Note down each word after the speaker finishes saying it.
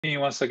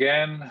Once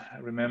again,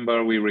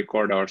 remember we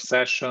record our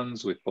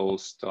sessions, we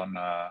post on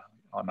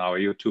our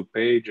YouTube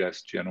page,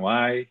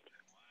 SGNY.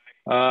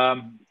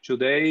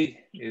 Today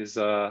is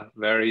a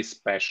very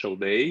special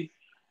day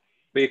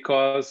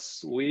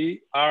because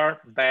we are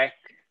back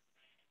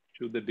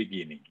to the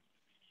beginning.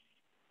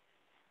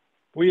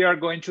 We are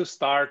going to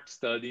start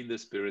studying the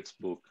Spirit's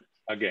book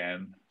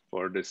again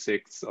for the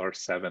 6th or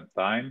 7th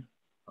time,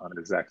 not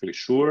exactly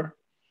sure.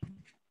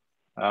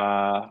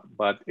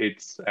 But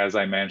it's, as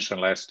I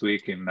mentioned last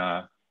week in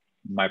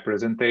my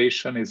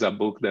presentation, is a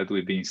book that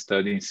we've been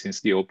studying since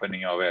the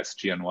opening of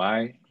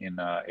SGNY in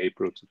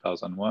April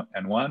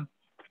 2001.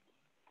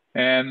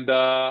 And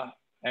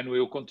we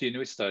will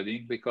continue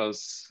studying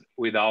because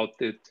without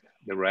it,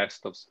 the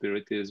rest of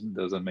Spiritism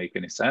doesn't make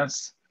any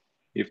sense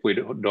if we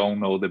don't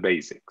know the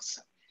basics.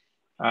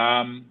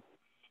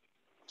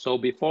 So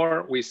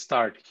before we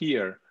start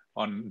here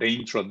on the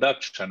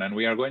introduction, and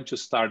we are going to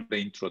start the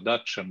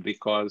introduction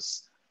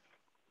because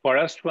for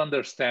us to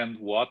understand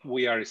what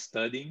we are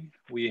studying,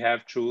 we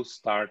have to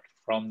start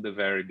from the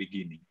very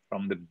beginning,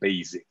 from the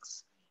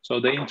basics. So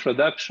the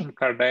introduction,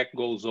 Kardec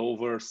goes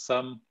over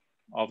some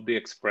of the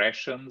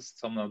expressions,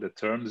 some of the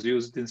terms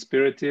used in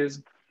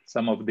Spiritism,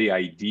 some of the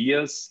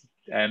ideas,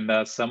 and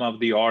some of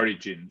the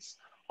origins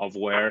of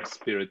where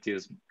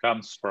Spiritism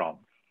comes from.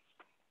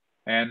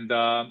 And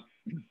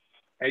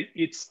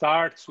it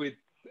starts with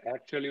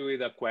actually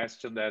with a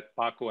question that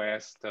Paco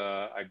asked,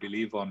 I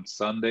believe on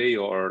Sunday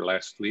or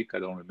last week, I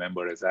don't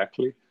remember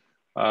exactly,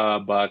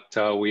 but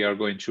we are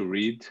going to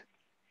read.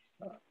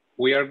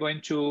 We are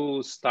going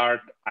to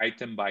start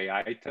item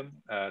by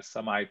item.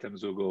 Some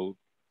items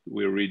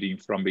we're reading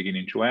from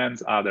beginning to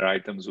end. Other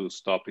items will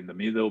stop in the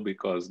middle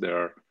because there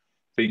are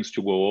things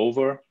to go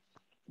over.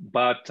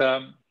 But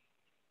a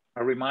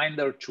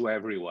reminder to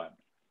everyone,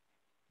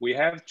 we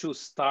have to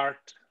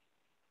start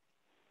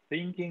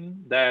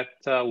thinking that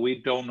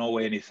we don't know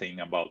anything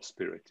about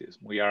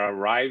Spiritism. We are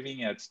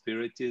arriving at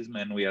Spiritism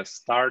and we are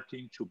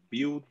starting to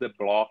build the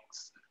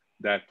blocks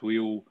that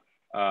will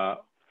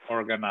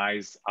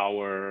organize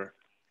our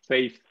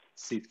faith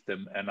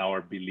system and our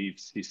belief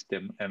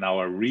system and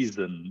our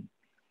reason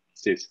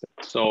system.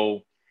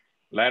 So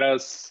let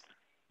us,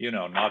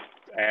 not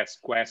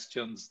ask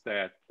questions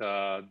that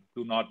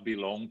do not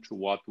belong to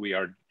what we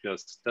are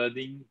just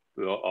studying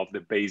of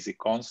the basic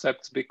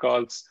concepts,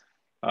 because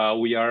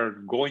we are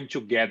going to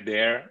get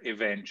there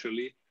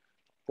eventually.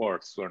 Of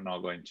course, we're not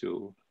going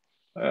to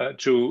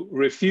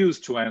refuse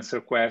to answer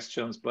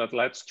questions, but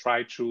let's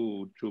try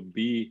to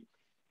be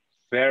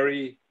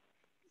very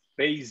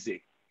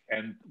basic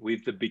and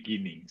with the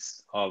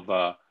beginnings of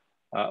how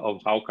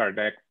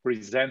Kardec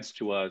presents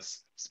to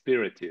us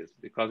Spiritism,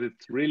 because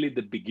it's really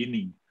the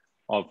beginning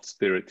of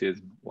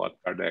Spiritism, what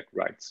Kardec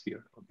writes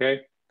here,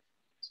 okay?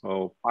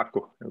 So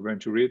Paco, you're going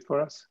to read for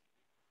us?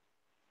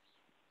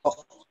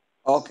 Oh.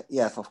 Okay,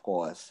 yes, of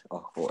course.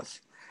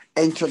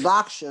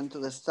 Introduction to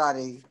the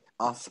study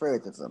of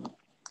Spiritism.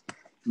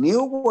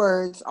 New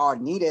words are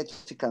needed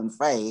to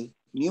convey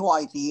new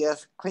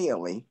ideas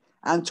clearly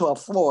and to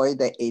avoid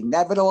the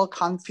inevitable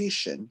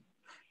confusion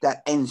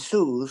that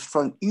ensues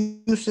from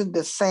using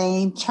the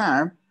same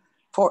term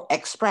for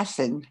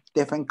expressing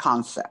different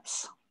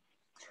concepts.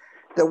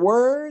 The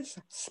words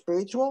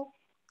spiritual,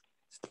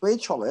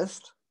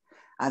 spiritualist,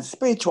 and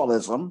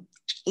spiritualism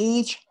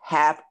each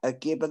have a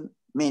given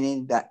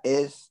meaning that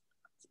is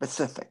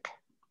specific.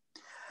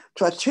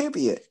 To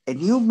attribute a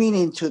new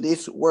meaning to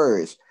these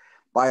words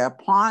by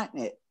applying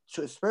it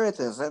to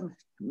Spiritism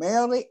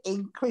merely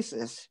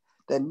increases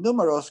the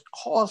numerous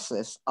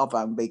causes of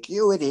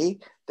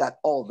ambiguity that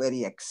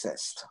already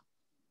exist.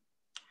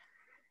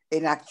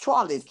 In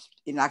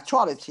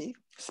actuality,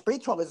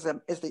 spiritualism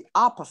is the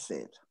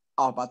opposite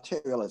of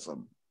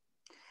materialism.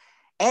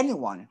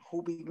 Anyone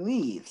who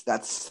believes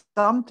that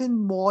something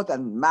more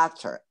than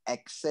matter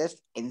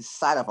exists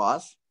inside of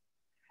us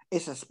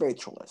is a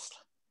spiritualist.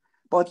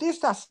 But this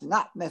does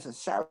not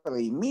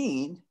necessarily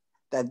mean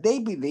that they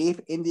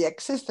believe in the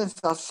existence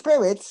of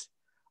spirits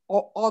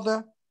or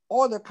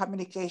other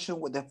communication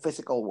with the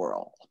physical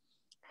world.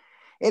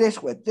 It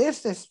is with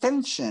this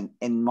distinction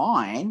in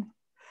mind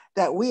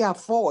that we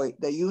avoid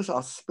the use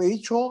of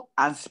spiritual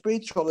and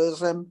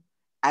spiritualism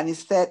and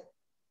instead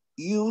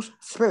use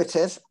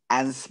spiritist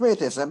and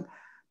spiritism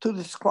to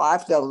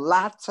describe the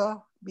latter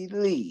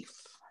belief.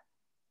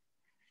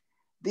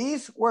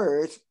 These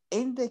words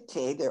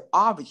indicate their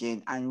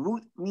origin and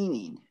root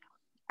meaning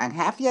and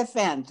have the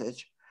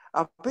advantage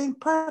of being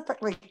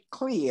perfectly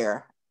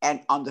clear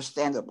and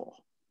understandable.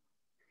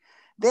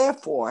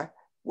 Therefore,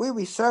 we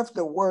reserve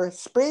the word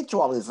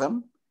spiritualism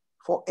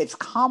for its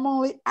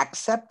commonly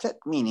accepted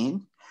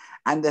meaning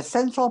and the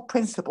central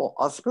principle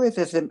of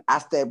Spiritism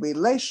as the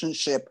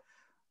relationship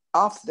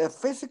of the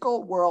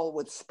physical world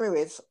with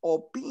spirits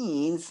or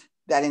beings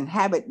that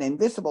inhabit the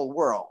invisible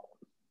world.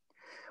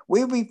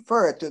 We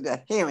refer to the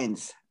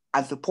adherents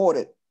and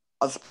supporters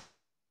of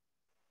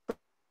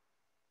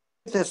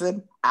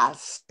Spiritism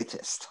as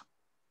Spiritist.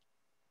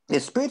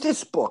 The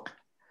Spiritist book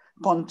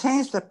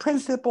contains the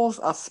principles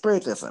of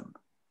Spiritism,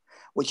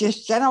 which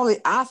is generally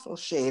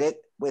associated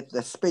with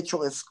the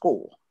spiritualist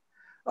school,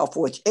 of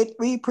which it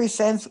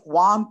represents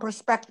one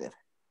perspective.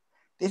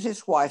 This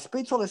is why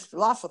spiritualist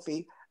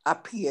philosophy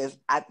appears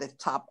at the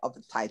top of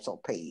the title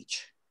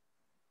page.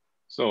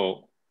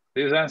 So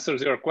this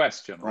answers your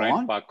question, Go right,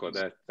 on. Paco,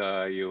 that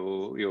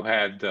you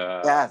had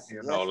Yes,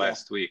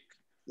 last week.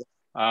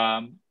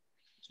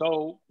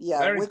 So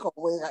yeah,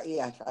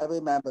 yes, I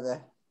remember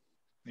that.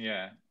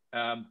 Yeah,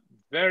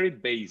 very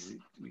basic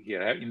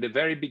here. In the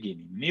very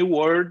beginning, new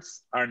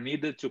words are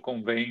needed to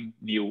convey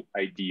new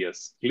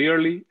ideas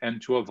clearly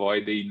and to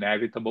avoid the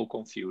inevitable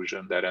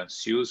confusion that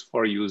ensues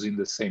for using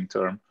the same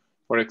term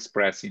for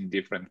expressing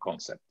different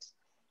concepts.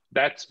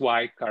 That's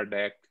why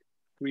Kardec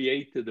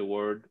created the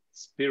word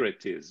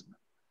Spiritism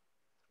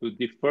to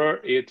differ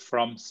it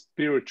from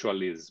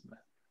spiritualism.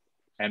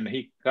 And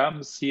he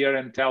comes here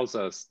and tells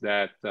us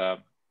that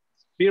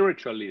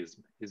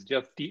spiritualism is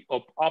just the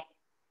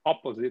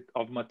opposite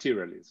of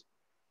materialism.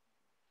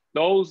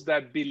 Those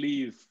that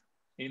believe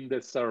in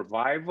the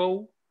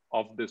survival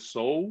of the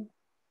soul,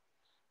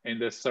 in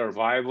the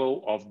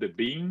survival of the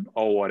being,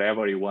 or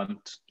whatever you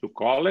want to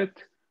call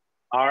it,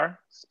 are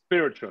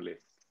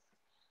spiritualists.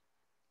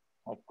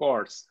 Of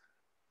course,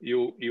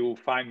 you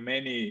find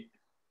many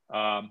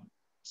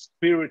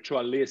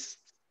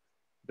spiritualists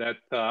that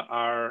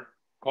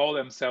call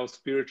themselves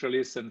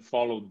spiritualists and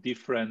follow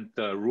different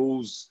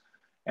rules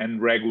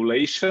and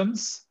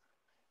regulations.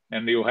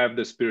 And you have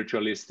the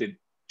spiritualist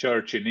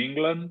church in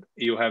England,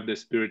 you have the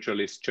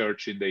spiritualist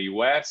church in the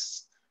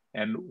US,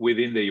 and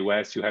within the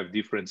US, you have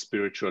different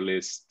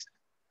spiritualist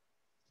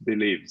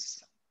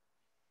beliefs.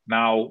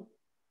 Now,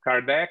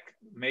 Kardec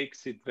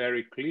makes it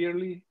very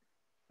clearly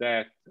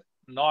that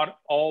not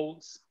all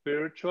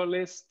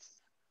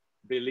spiritualists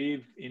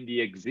believe in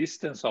the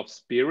existence of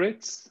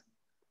spirits.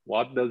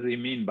 What does he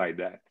mean by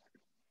that?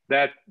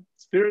 That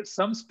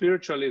some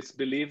spiritualists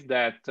believe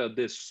that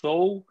the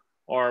soul,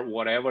 or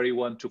whatever you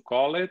want to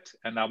call it,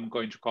 and I'm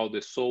going to call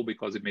the soul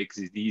because it makes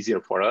it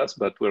easier for us,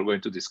 but we're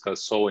going to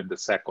discuss soul in the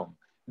second,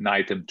 in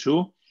item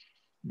 2.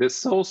 The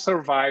soul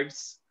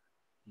survives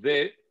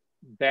the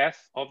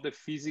death of the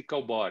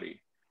physical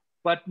body,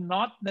 but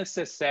not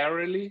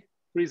necessarily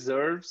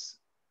preserves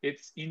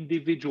its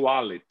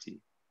individuality.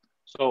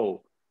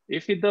 So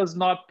if it does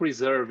not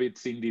preserve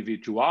its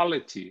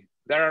individuality,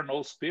 there are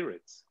no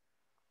spirits.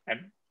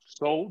 And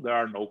so there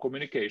are no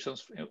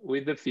communications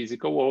with the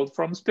physical world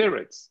from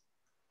spirits,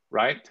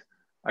 right?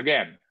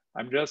 Again,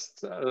 I'm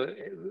just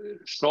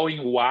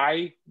showing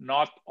why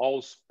not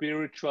all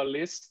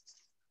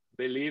spiritualists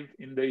believe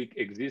in the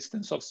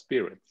existence of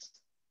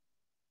spirits.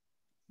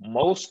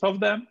 Most of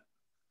them,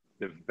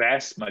 the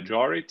vast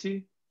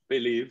majority,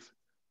 believe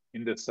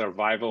in the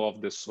survival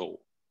of the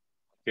soul,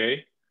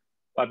 okay?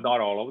 But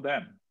not all of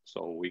them.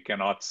 So we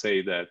cannot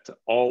say that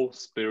all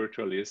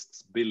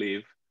spiritualists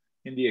believe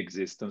in the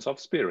existence of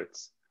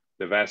spirits.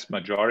 The vast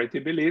majority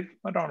believe,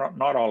 but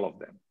not all of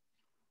them.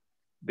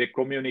 The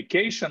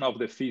communication of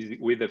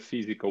with the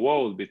physical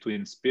world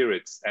between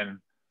spirits and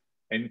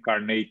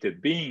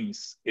incarnated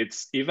beings,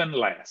 it's even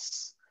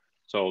less.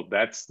 So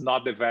that's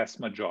not the vast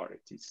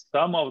majority.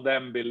 Some of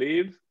them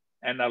believe,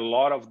 and a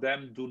lot of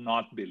them do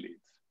not believe.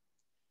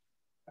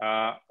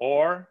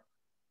 Or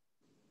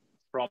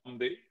from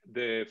the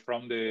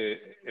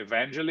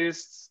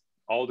evangelists,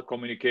 all the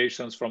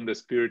communications from the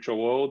spiritual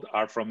world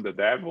are from the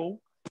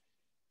devil.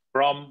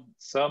 From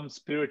some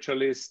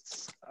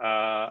spiritualists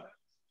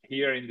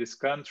here in this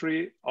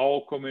country,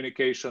 all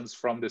communications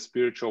from the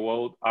spiritual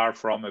world are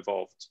from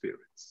evolved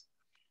spirits.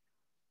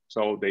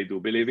 So they do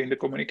believe in the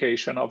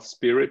communication of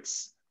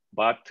spirits,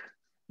 but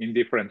in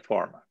different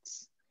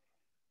formats.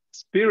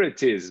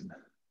 Spiritism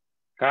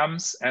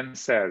comes and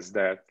says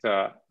that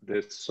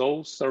the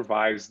soul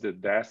survives the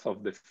death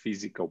of the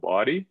physical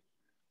body,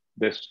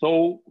 the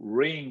soul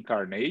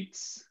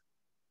reincarnates,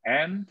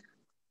 and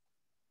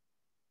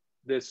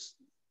the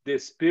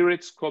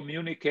spirits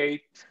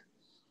communicate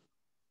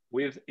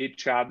with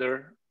each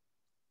other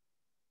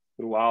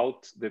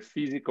throughout the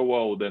physical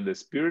world and the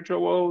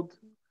spiritual world,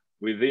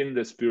 within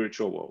the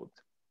spiritual world.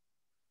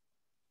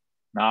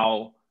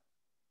 Now,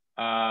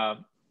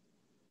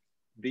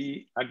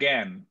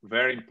 again,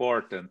 very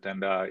important,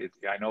 and I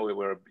know we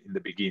were in the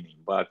beginning,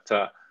 but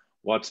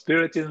what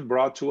Spiritism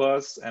brought to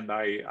us, and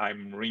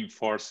I'm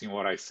reinforcing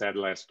what I said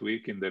last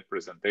week in the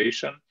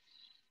presentation,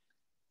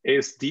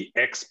 is the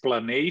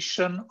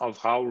explanation of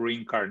how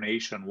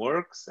reincarnation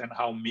works and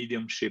how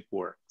mediumship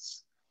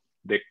works.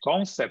 The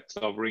concepts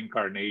of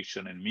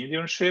reincarnation and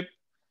mediumship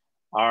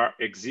are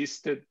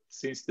existed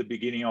since the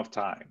beginning of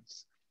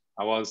times.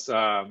 I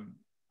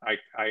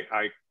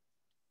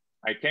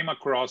came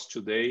across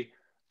today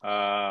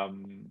a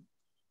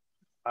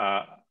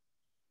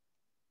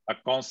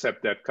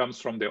concept that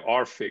comes from the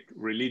Orphic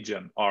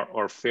religion, or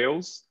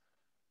Orpheus,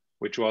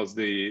 which was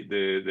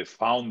the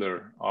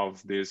founder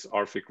of this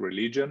Orphic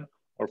religion.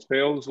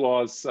 Orpheus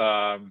was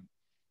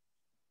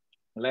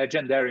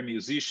legendary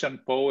musician,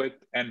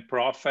 poet, and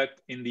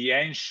prophet in the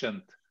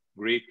ancient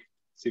Greek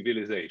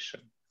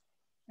civilization.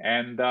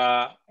 And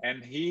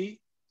he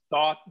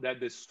taught that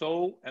the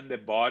soul and the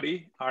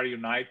body are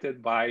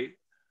united by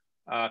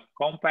a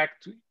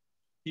compact,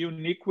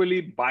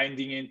 uniquely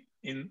binding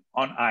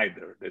on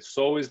either. The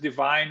soul is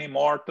divine,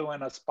 immortal,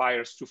 and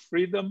aspires to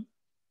freedom,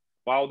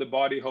 while the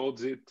body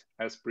holds it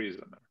as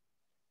prisoner.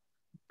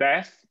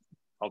 Death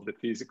of the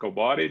physical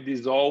body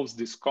dissolves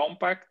this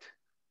compact,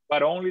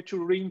 but only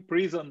to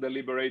re-imprison the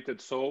liberated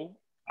soul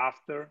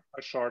after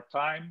a short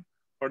time,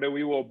 for the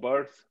wheel of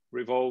birth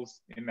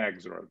revolves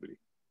inexorably.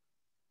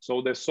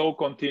 So the soul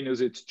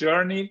continues its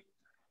journey,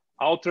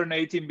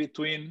 alternating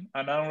between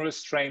an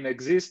unrestrained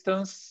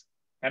existence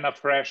and a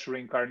fresh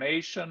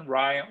reincarnation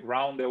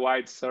round the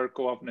wide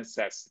circle of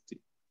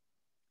necessity,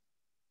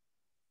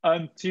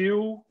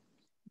 until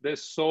the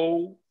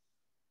soul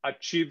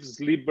achieves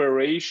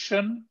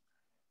liberation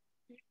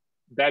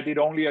that it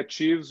only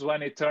achieves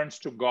when it turns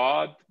to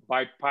God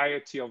by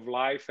piety of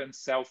life and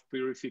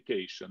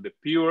self-purification. The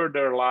purer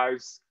their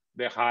lives,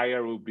 the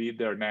higher will be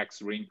their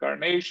next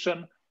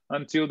reincarnation,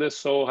 until the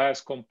soul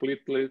has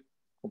completed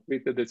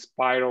the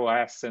spiral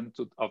ascent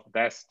of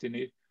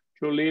destiny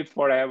to live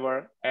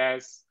forever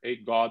as a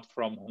God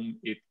from whom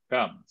it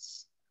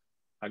comes.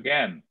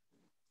 Again,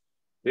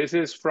 this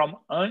is from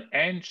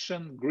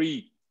ancient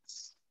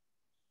Greeks.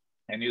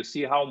 And you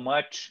see how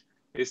much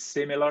is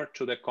similar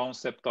to the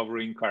concept of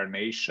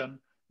reincarnation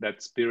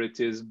that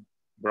Spiritism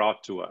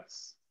brought to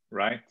us,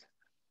 right?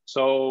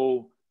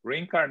 So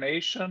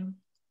reincarnation,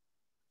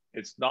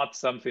 it's not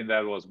something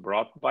that was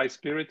brought by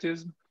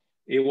Spiritism.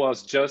 It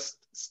was just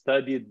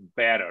studied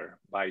better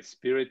by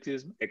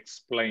Spiritism,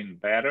 explained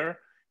better,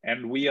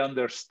 and we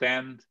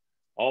understand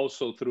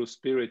also through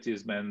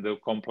Spiritism and the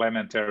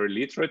complementary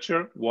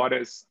literature what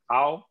is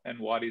how and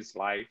what is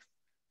life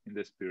in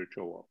the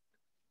spiritual world.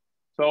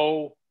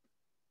 So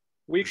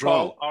we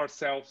call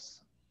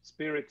ourselves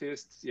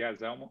Spiritists.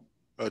 Yes, Elmo?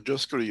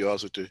 Just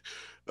curiosity.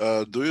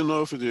 Do you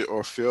know if the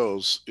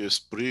Orpheus is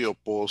pre or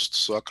post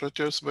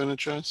Socrates by any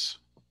chance?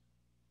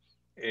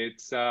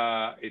 It's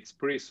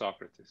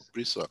pre-Socrates.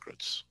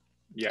 Pre-Socrates.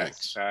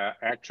 Yes.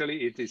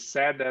 Actually, it is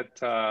said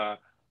that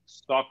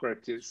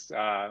Socrates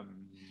that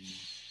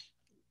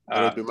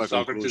would be my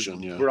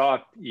conclusion, yeah.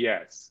 brought,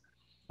 yes.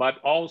 But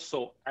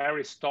also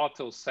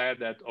Aristotle said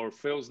that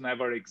Orpheus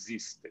never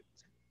existed.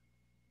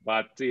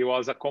 But it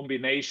was a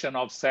combination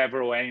of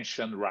several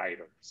ancient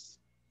writers.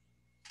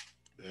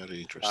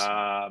 Very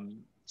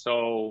interesting.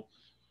 So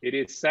it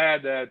is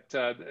said that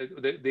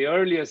the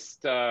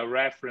earliest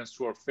reference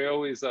to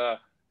Orpheus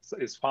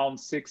is found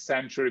 6th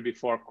century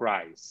before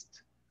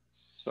Christ.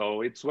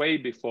 So it's way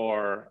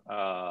before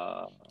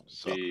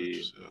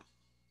Socrates,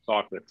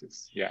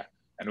 yeah.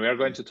 And we are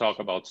going to talk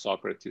about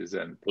Socrates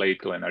and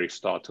Plato and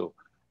Aristotle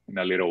in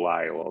a little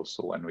while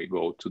also when we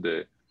go to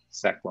the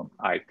second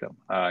item.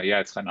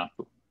 Yes,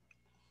 Renato.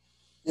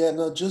 Yeah,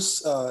 no,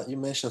 just you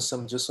mentioned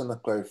something, just want to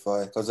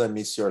clarify, because I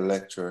missed your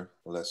lecture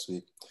last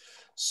week.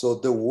 So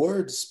the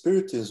word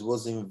spiritism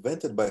was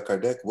invented by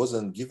Kardec,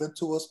 wasn't given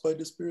to us by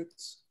the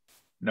spirits?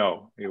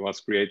 No, it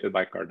was created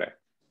by Kardec,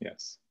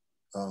 yes.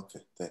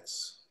 Okay,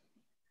 thanks.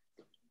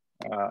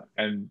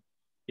 And,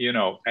 you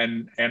know,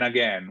 and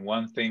again,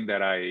 one thing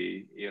that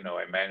I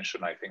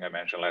mentioned, I think I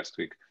mentioned last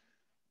week,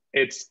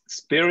 it's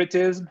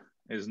Spiritism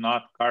is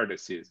not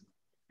Kardecism,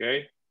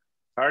 okay?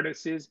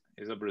 Kardecism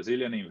is a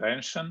Brazilian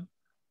invention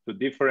to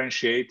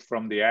differentiate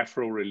from the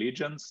Afro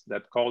religions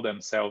that call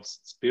themselves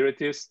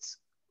Spiritists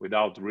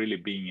without really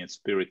being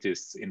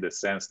Spiritists in the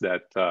sense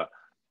that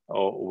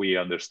we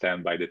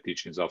understand by the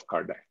teachings of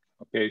Kardec.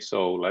 Okay,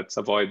 so let's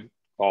avoid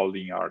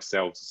calling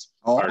ourselves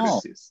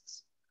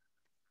Kardecists.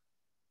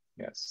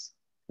 Yes,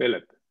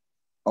 Philip.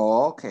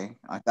 Oh, okay,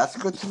 that's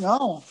good to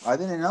know. I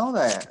didn't know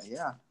that.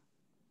 Yeah.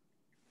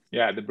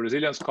 Yeah, the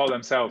Brazilians call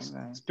themselves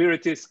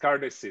Spiritists,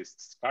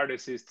 Kardecists,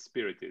 Kardecist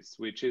Spiritists,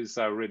 which is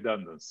a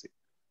redundancy,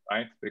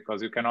 right?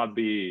 Because you cannot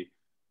be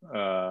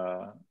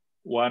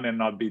one and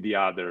not be the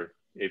other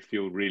if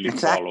you really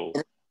follow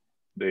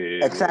the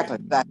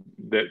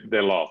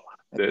law,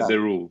 the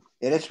rule.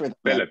 It is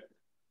redundant. Philip,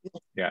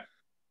 yeah.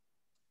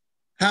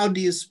 How do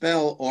you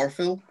spell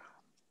Orpheus?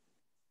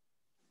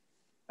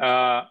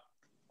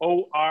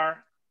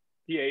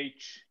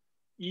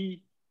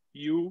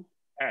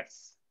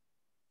 O-R-P-H-E-U-S.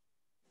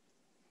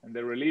 And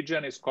the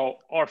religion is called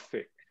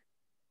Orphic,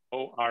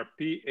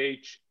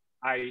 O-R-P-H-I-C.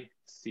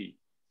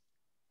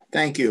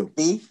 Thank you.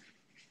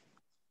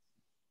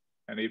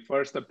 And it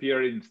first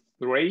appeared in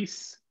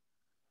Thrace,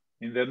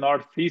 in the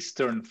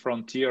northeastern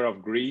frontier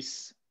of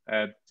Greece,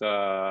 it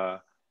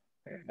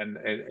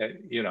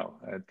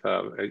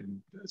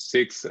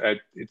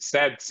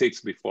said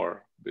 6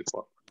 before Christ.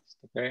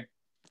 Okay.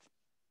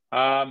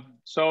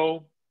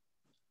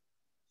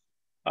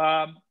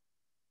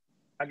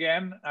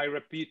 Again, I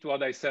repeat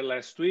what I said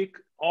last week.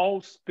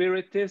 All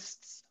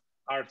Spiritists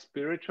are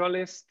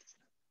spiritualists.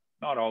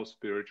 Not all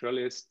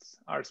spiritualists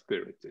are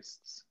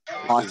Spiritists.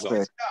 Yes.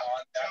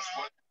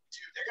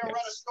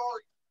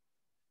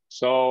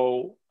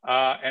 So,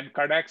 and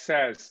Kardec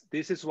says,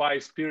 this is why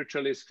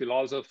spiritualist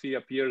philosophy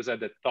appears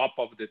at the top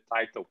of the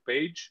title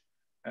page.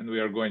 And we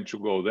are going to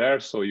go there.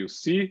 So you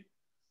see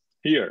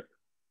here,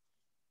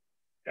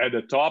 At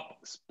the top,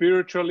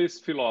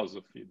 Spiritualist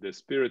Philosophy, the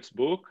Spirit's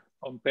book,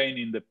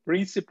 containing the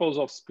principles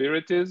of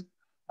Spiritism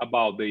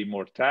about the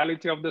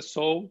immortality of the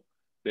soul,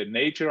 the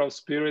nature of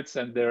spirits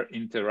and their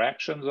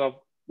interactions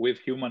with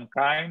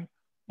humankind,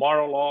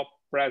 moral law,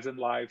 present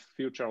life,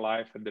 future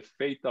life, and the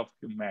fate of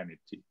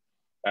humanity.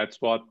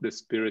 That's what the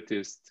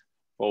Spiritist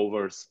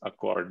covers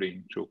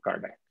according to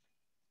Kardec.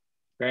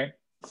 Okay?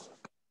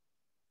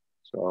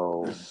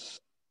 So,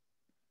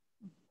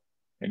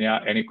 any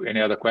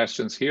other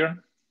questions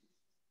here?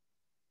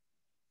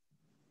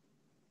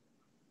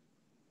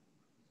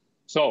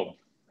 So,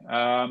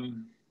 now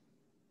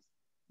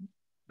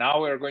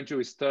we're going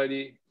to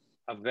study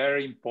a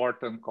very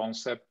important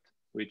concept,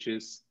 which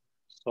is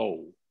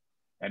soul.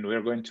 And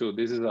we're going to,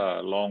 this is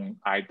a long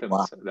item,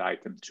 Wow. the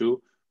item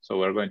 2. So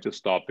we're going to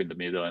stop in the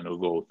middle and we'll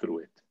go through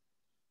it.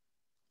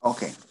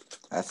 Okay,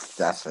 that's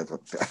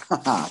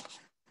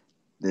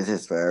this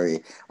is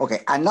very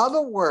okay.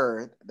 Another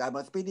word that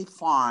must be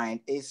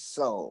defined is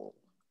soul,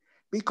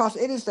 because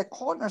it is the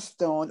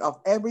cornerstone of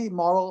every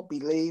moral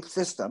belief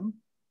system,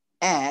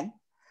 and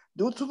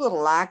due to the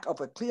lack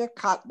of a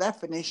clear-cut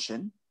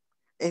definition,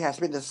 it has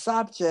been the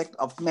subject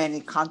of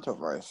many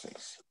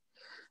controversies.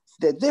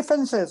 The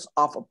differences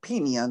of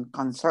opinion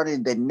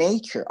concerning the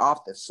nature of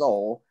the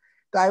soul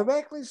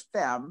directly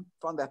stem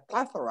from the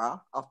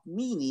plethora of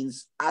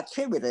meanings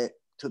attributed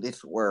to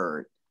this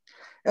word.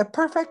 A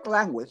perfect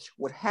language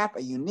would have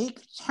a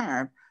unique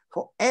term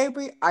for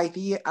every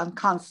idea and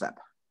concept,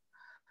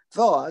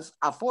 thus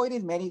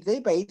avoiding many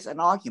debates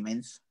and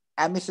arguments,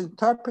 and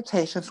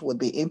misinterpretations would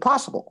be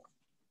impossible.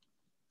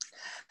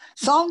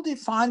 Some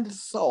define the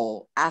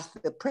soul as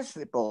the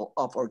principle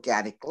of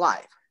organic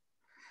life,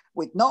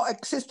 with no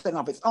existence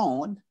of its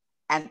own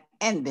and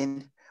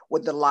ending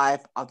with the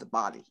life of the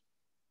body.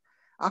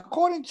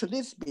 According to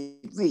this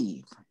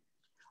belief,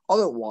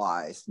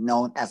 otherwise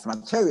known as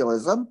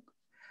materialism,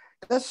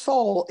 the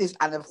soul is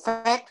an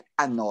effect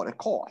and not a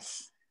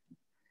cause.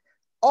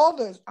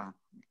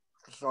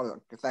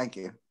 Thank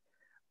you.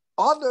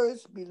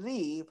 Others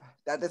believe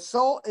that the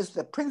soul is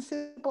the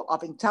principle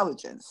of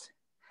intelligence,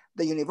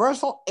 the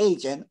universal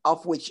agent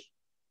of which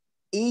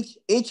each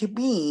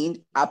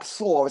being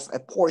absorbs a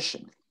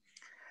portion.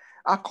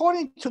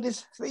 According to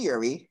this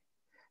theory,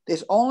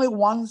 there's only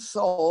one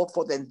soul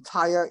for the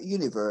entire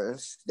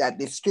universe that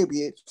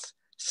distributes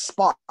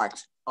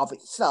sparks of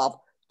itself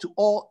to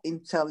all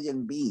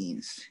intelligent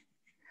beings.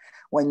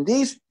 When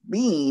these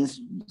beings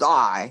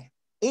die,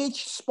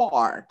 each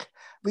spark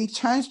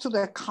returns to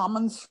their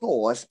common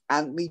source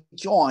and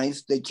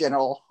rejoins the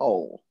general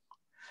whole.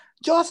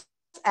 Just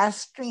as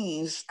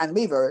streams and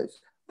rivers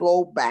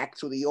flow back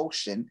to the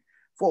ocean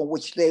from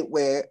which they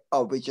were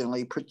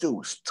originally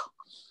produced.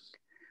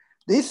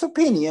 This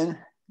opinion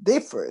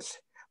differs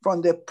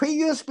from the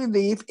previous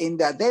belief in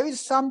that there is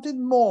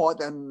something more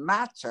than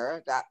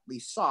matter that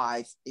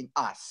resides in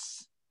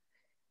us,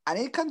 and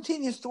it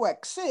continues to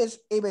exist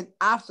even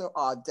after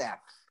our death.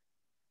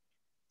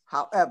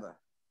 However,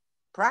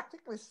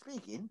 practically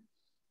speaking,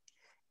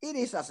 it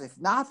is as if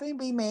nothing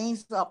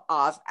remains of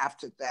us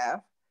after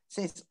death,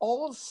 since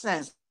all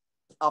sense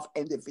of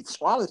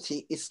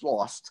individuality is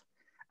lost,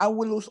 and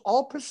we lose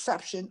all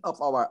perception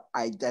of our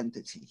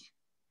identity.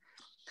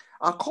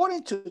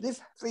 According to this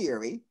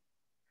theory,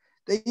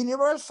 the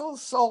universal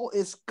soul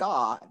is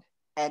God,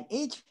 and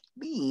each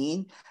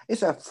being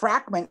is a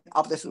fragment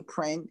of the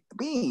supreme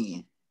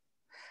being.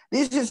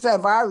 This is a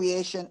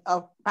variation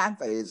of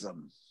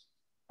pantheism.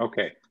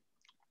 Okay.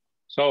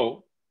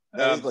 So,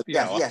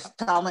 yes.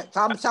 Tell me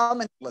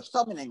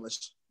in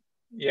English.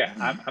 Yeah,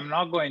 I'm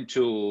not going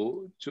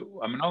to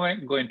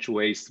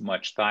waste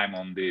much time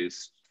on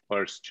these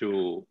first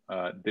two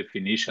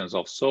definitions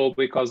of soul,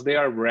 because they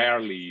are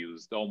rarely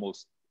used.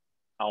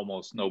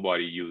 Almost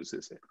nobody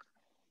uses it.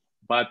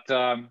 But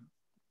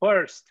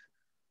first,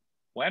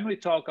 when we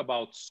talk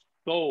about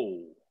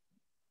soul,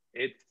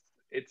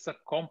 it's a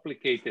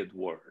complicated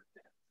word,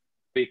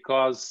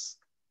 because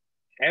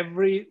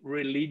every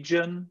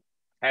religion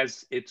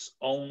has its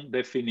own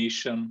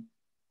definition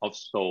of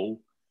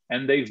soul,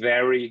 and they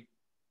vary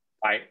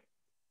by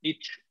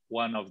each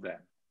one of them.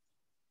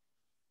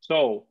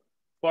 So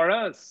for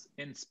us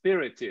in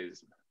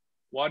Spiritism,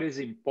 what is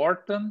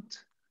important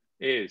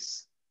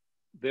is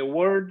the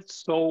word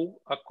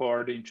soul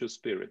according to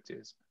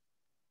Spiritism.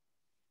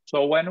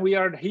 So when we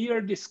are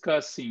here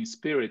discussing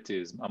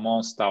Spiritism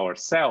amongst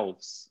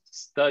ourselves,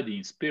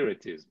 studying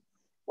Spiritism,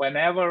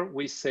 whenever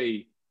we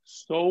say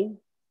soul,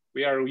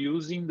 we are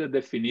using the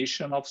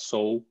definition of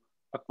soul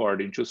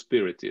according to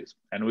Spiritism.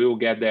 And we will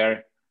get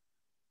there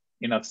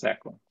in a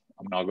second.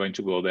 I'm not going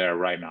to go there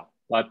right now,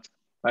 but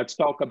let's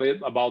talk a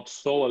bit about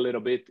soul a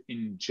little bit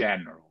in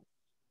general.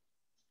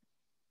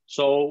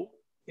 So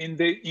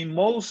in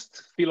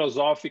most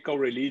philosophical,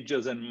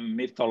 religious, and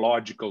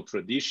mythological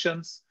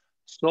traditions,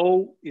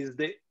 soul is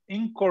the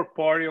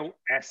incorporeal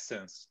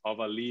essence of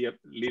a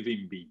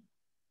living being,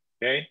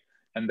 okay?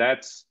 And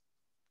that's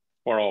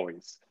for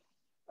always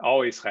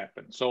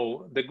happened.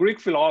 So the Greek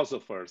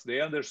philosophers, they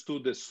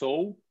understood the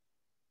soul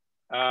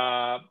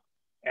as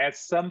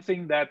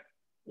something that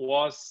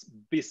was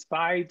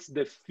besides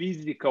the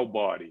physical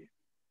body.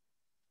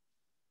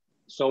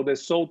 So the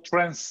soul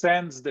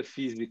transcends the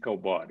physical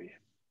body.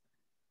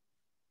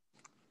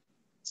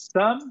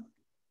 Some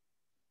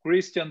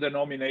Christian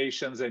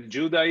denominations and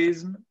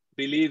Judaism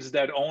believes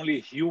that only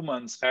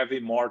humans have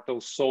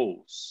immortal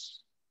souls.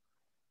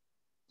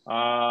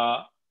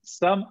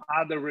 Some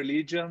other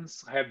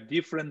religions have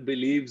different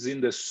beliefs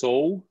in the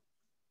soul,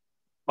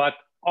 but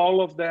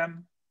all of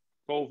them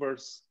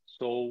covers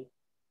soul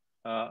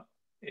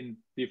in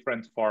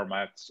different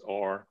formats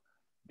or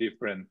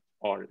different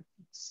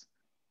origins.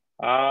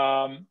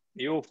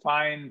 You'll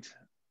find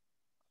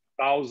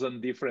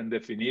 1,000 different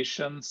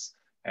definitions.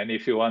 And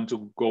if you want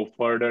to go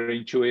further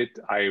into it,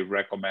 I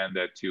recommend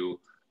that you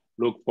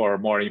look for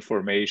more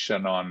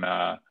information on,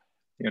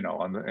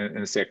 on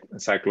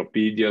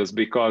encyclopedias,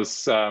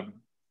 because,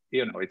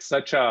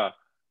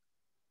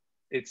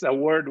 it's a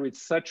word with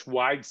such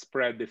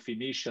widespread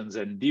definitions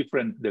and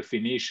different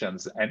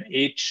definitions, and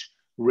each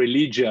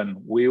religion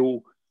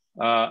will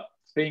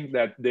think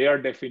that their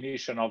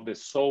definition of the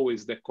soul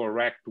is the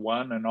correct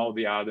one and all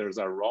the others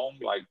are wrong,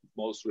 like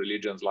most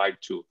religions like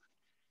to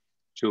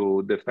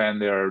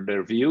defend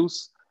their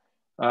views.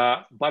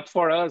 But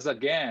for us,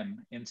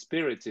 again, in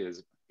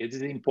Spiritism, it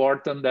is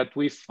important that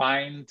we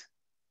find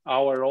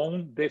our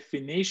own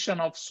definition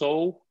of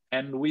soul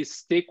and we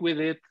stick with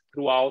it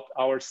throughout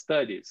our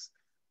studies.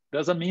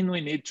 Doesn't mean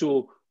we need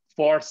to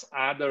force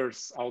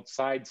others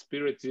outside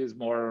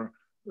Spiritism or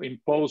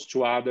impose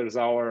to others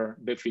our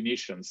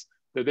definitions.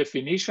 The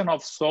definition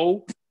of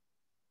soul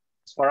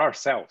is for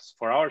ourselves,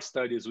 for our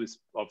studies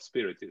of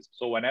Spiritism.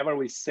 So whenever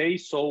we say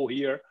soul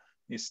here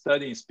in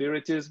studying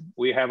Spiritism,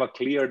 we have a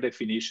clear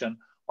definition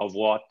of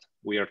what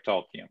we are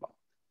talking about.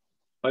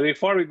 But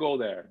before we go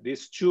there,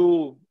 these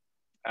two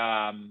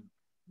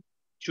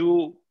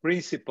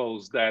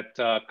principles that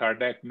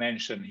Kardec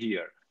mentioned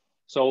here.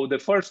 So the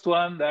first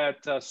one,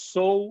 that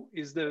soul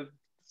is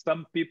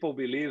some people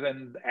believe,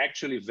 and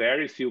actually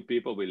very few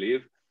people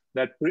believe,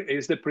 that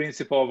is the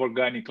principle of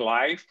organic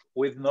life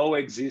with no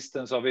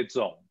existence of its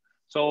own.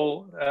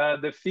 So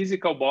the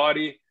physical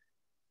body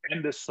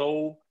and the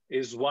soul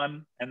is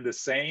one and the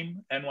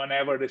same. And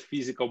whenever the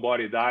physical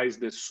body dies,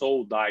 the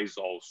soul dies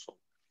also.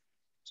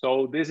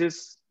 So this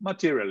is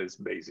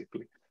materialism,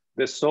 basically.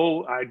 The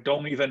soul, I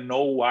don't even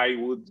know why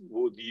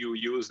would you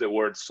use the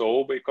word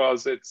soul,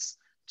 because it's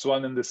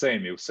one and the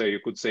same. You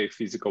could say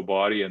physical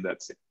body and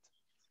that's it.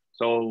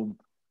 So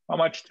how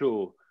much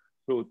to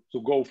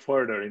go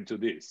further into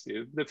this?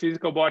 If the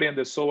physical body and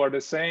the soul are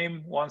the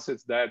same, once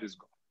it's dead, it's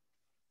gone.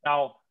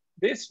 Now,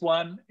 this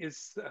one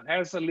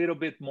has a little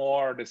bit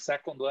more, the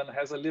second one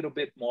has a little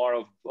bit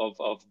more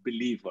of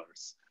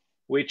believers,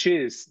 which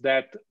is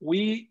that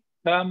we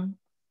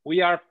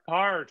are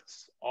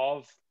parts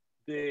of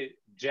the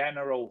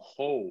general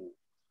whole,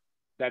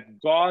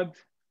 that God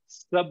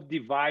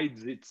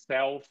subdivides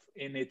itself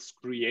in its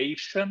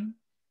creation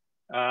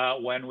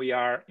when we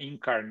are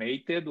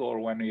incarnated or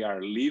when we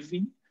are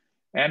living.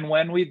 And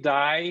when we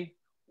die,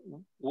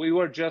 we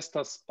were just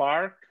a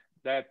spark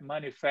that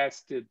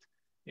manifested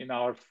in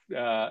our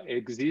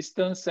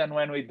existence. And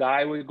when we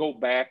die, we go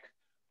back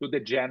to the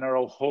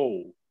general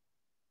whole.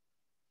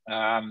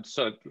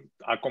 So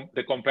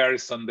the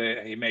comparison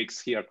that he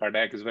makes here,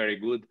 Kardec, is very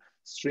good.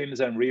 Streams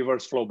and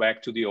rivers flow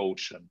back to the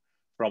ocean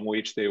from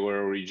which they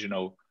were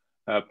originally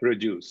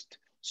produced.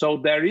 So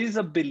there is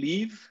a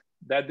belief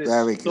that the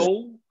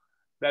soul,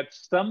 that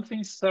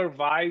something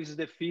survives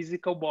the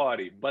physical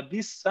body, but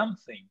this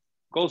something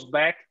goes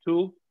back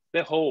to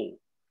the whole.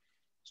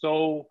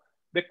 So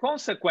the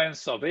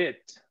consequence of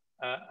it,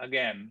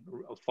 again,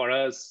 for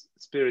us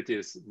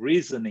Spiritists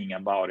reasoning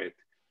about it,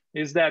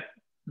 is that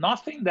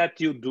nothing that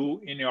you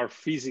do in your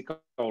physical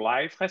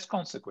life has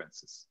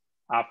consequences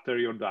after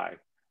you die.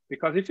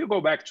 Because if you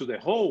go back to the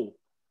whole,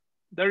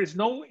 there is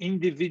no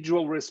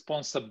individual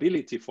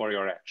responsibility for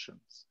your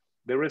actions.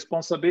 The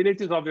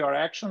responsibilities of your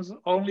actions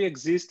only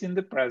exist in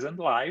the present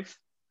life.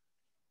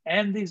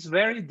 And it's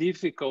very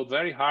difficult,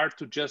 very hard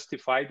to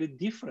justify the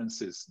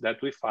differences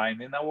that we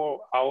find in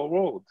our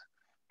world.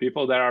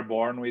 People that are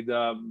born with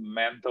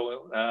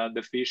mental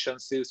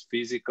deficiencies,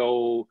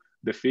 physical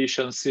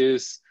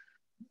deficiencies,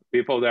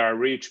 people that are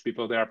rich,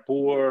 people that are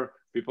poor,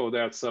 people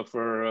that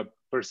suffer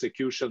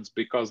persecutions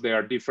because they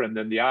are different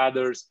than the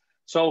others.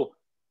 So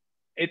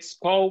it's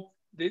called,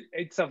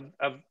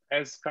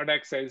 as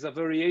Kardec says, a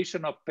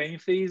variation of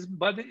pantheism,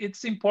 but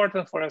it's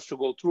important for us to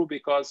go through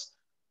because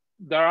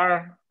there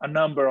are a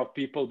number of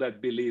people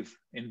that believe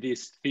in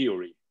this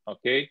theory,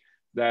 okay?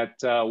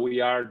 That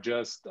we are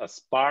just a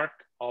spark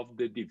of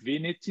the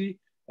divinity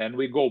and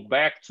we go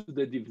back to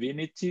the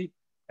divinity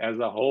as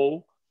a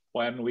whole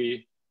when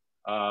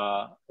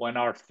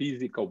our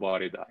physical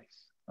body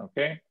dies,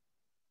 okay?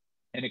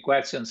 Any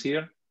questions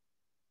here?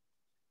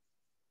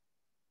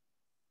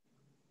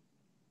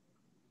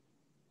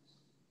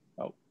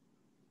 Oh,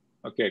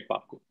 okay,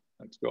 Paco,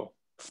 let's go.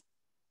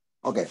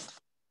 Okay.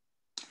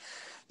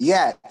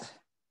 Yet,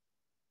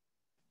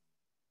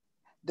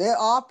 there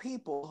are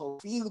people who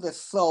view the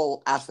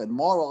soul as a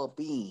moral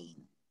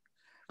being,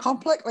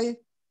 completely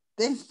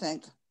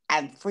distinct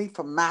and free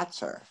from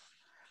matter.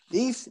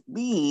 This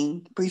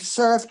being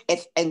preserves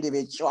its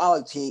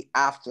individuality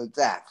after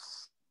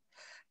death.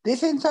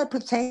 This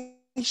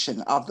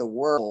interpretation of the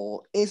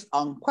word is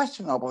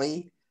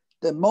unquestionably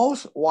the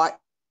most widely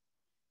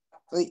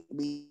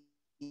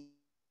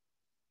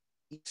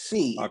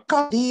received.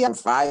 The idea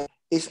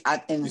is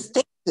an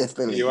instinctive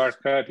You are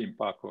belief. cutting,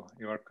 Paco.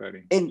 You are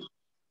cutting. In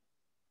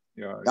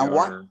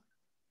what?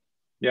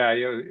 Yeah,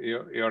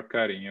 you're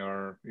cutting.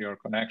 Your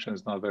connection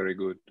is not very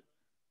good.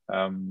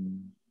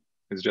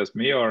 It's just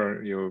me,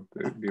 or you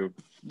know,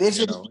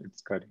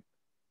 it's cutting.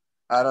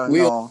 I don't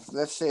know.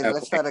 Let's see.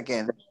 Let's start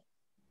again.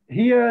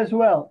 Here as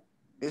well.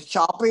 It's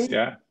choppy.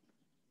 Yeah,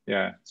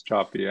 it's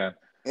choppy. Yeah,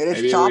 It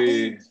is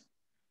choppy.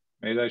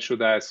 Maybe I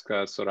should ask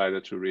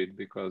Soraya to read,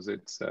 because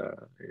it's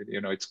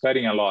you know, it's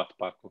cutting a lot,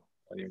 Paco,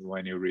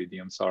 when you're reading.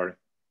 I'm sorry.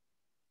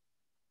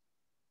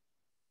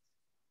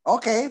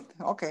 Okay.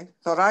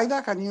 So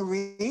Raida, can you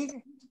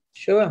read?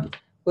 Sure.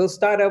 We'll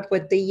start up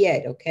with the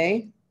yet,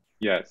 okay?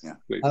 Yes, Yeah.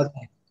 please.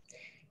 Okay.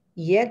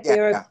 Yet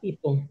there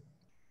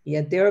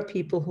are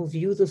people who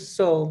view the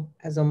soul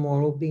as a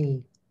moral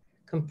being,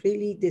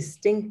 completely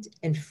distinct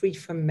and free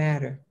from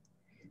matter.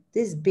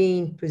 This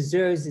being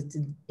preserves its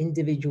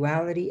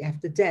individuality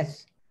after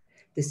death.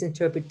 This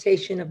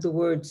interpretation of the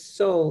word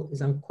soul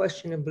is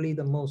unquestionably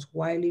the most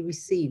widely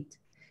received,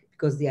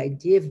 because the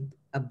idea of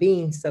a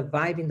being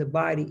surviving the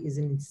body is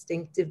an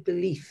instinctive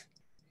belief,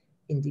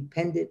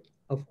 independent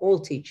of all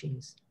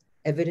teachings,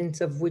 evidence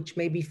of which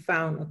may be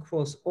found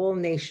across all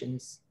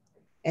nations,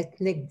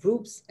 ethnic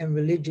groups, and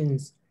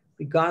religions,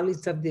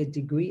 regardless of their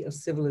degree of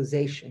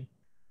civilization.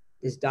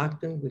 This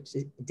doctrine, which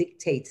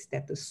dictates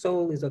that the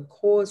soul is a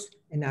cause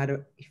and not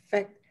an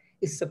effect,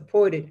 is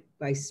supported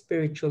by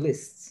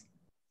spiritualists.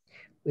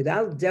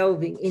 Without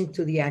delving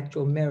into the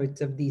actual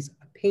merits of these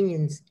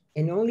opinions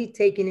and only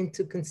taking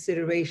into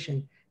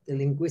consideration the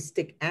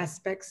linguistic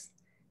aspects,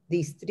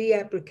 these three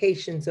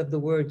applications of the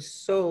word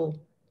soul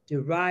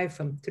derive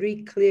from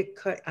three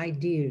clear-cut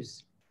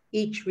ideas,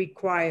 each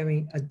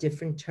requiring a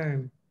different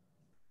term.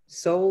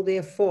 Soul,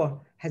 therefore,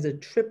 has a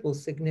triple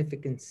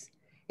significance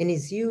and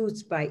is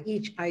used by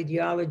each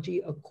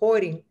ideology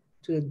according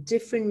to a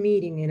different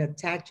meaning it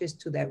attaches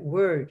to that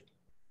word.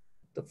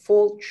 The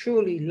fault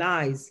truly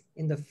lies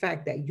in the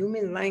fact that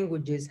human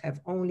languages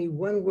have only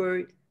one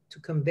word to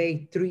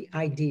convey three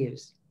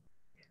ideas.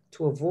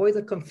 To avoid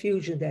the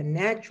confusion that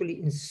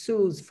naturally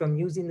ensues from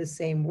using the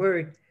same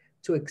word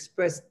to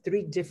express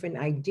three different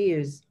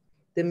ideas,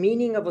 the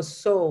meaning of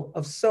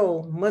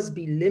soul must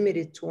be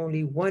limited to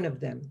only one of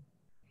them.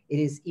 It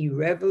is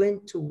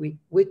irrelevant to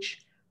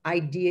which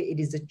idea it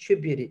is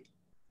attributed,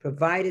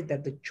 provided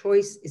that the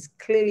choice is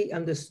clearly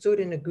understood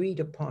and agreed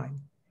upon.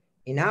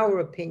 In our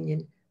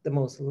opinion, the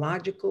most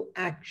logical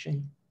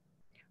action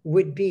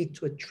would be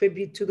to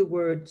attribute to the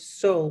word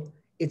soul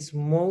its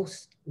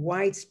most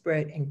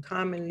widespread and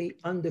commonly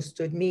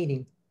understood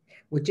meaning,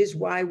 which is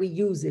why we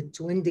use it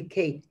to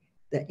indicate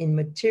the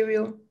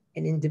immaterial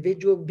and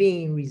individual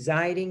being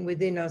residing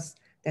within us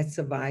that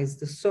survives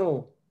the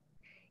soul.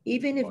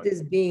 Even if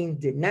this being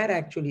did not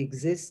actually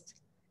exist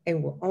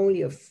and were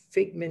only a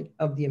figment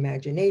of the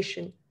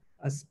imagination,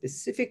 a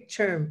specific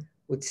term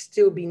would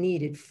still be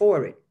needed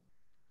for it.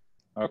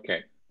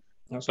 Okay.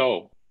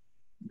 So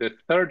the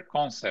third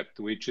concept,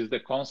 which is the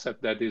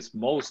concept that is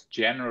most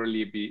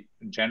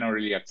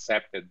generally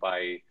accepted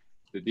by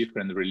the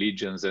different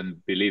religions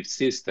and belief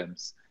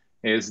systems,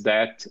 is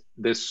that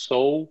the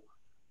soul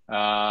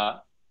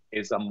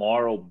is a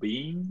moral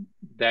being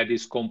that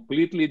is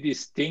completely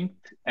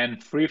distinct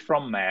and free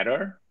from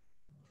matter,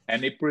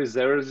 and it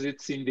preserves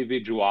its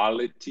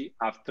individuality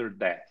after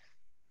death.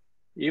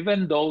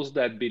 Even those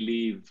that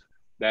believe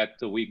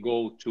that we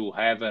go to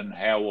heaven,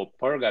 hell, or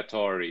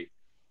purgatory,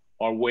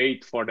 or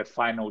wait for the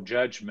final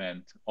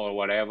judgment, or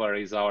whatever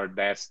is our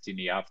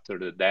destiny after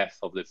the death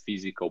of the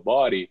physical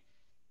body,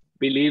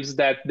 believes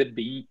that the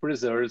being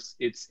preserves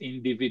its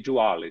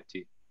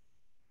individuality.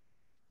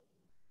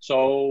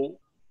 So,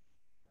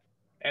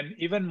 and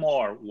even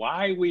more,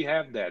 why we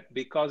have that?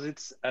 Because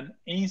it's an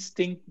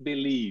instinct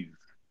belief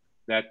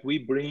that we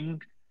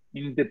bring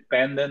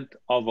independent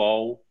of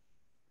all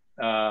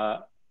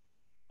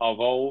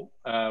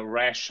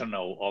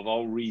rational, of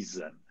all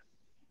reason.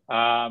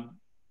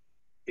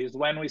 Is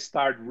when we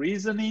start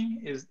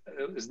reasoning, is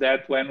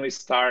that when we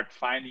start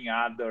finding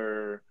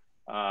other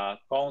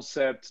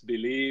concepts,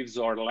 beliefs,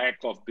 or lack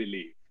of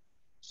belief.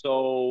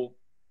 So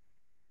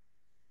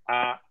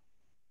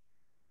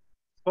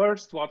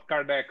first, what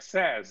Kardec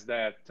says,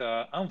 that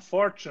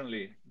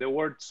unfortunately, the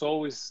word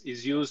soul is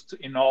used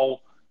in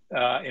all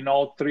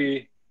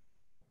three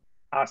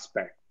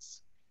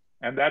aspects.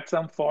 And that's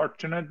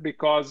unfortunate,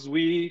 because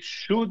we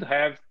should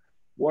have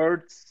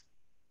words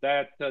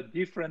that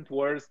different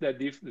words that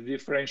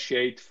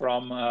differentiate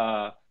from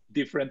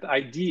different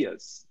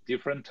ideas,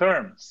 different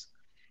terms.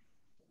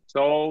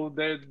 So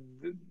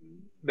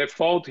the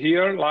fault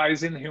here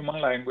lies in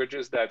human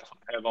languages that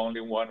have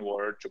only one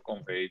word to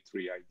convey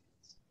three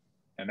ideas.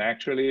 And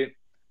actually,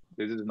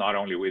 this is not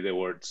only with the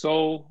word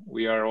soul.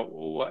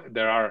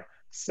 There are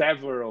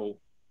several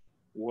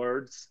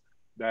words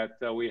that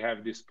we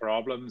have these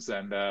problems.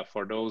 And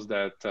for those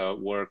that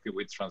work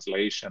with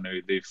translation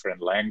with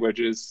different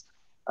languages,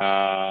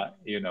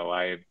 you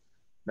know,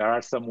 there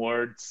are some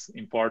words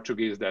in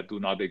Portuguese that do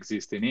not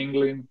exist in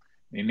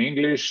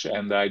English,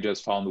 and I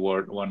just found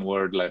one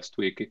word last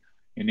week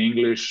in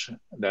English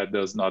that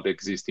does not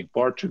exist in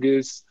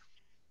Portuguese.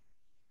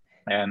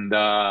 And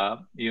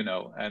you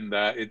know, and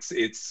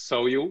it's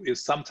so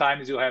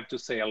sometimes you have to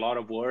say a lot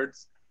of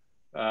words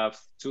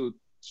to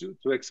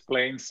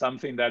explain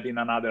something that in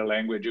another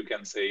language you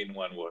can say in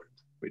one word,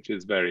 which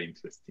is very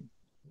interesting.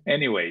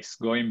 Anyways,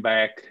 going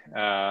back,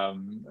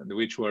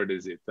 which word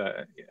is it?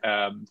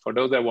 For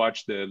those that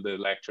watched the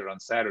lecture on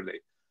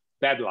Saturday,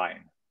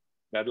 deadline.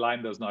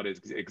 Deadline does not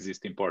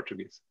exist in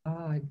Portuguese.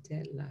 Oh,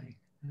 deadline.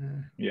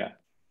 Yeah.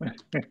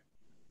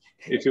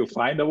 If you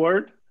find a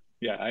word,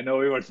 yeah, I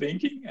know you were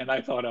thinking, and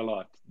I thought a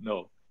lot.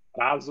 No,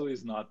 prazo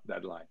is not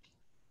deadline.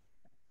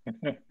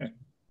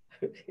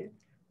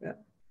 Yeah.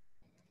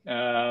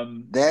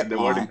 And the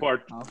word in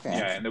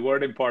yeah, and the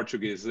word in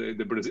Portuguese,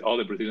 all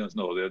the Brazilians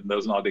know that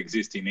does not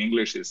exist in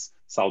English is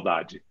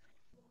saudade.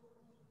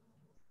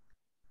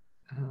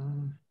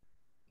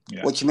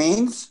 Yeah. Which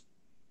means?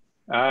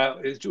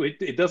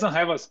 It doesn't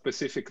have a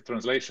specific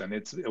translation.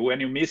 It's when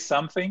you miss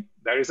something,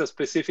 there is a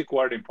specific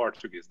word in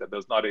Portuguese that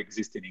does not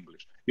exist in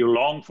English. You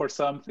long for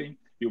something,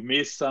 you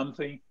miss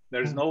something.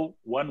 There's no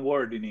one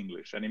word in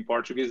English, and in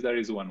Portuguese there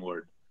is one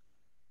word.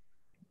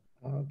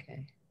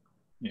 Okay.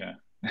 Yeah.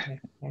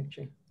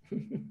 Actually.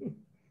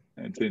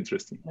 It's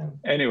interesting.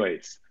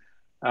 Anyways,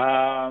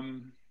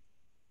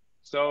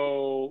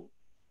 so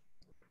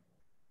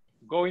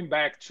going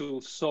back to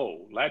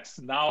soul, let's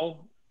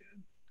now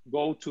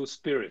go to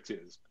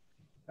Spiritism.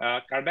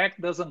 Kardec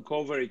doesn't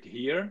cover it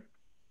here.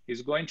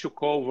 He's going to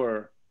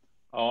cover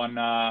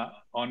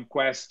on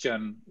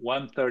question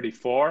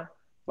 134,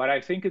 but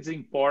I think it's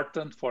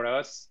important for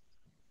us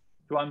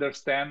to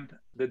understand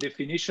the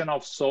definition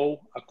of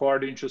soul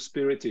according to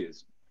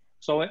Spiritism.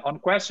 So on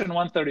question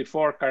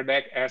 134,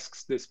 Kardec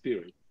asks the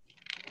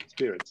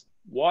spirits,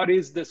 what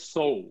is the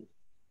soul?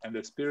 And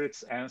the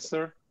spirits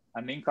answer,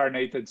 an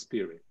incarnated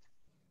spirit.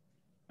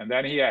 And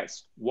then he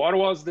asks, what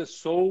was the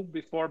soul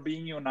before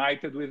being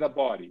united with a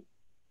body?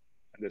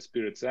 And the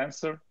spirits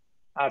answer,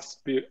 a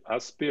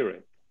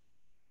spirit.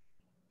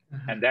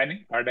 And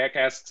then Kardec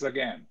asks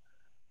again,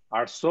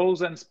 are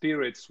souls and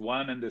spirits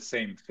one and the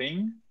same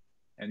thing?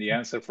 And the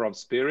answer from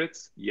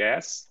spirits,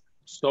 yes,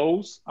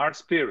 souls are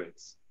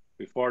spirits.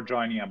 Before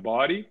joining a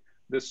body,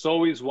 the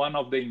soul is one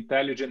of the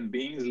intelligent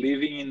beings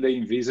living in the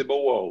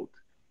invisible world.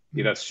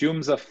 It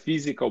assumes a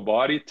physical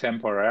body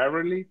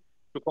temporarily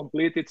to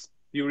complete its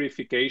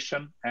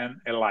purification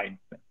and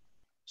enlightenment.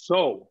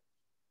 So,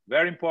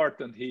 very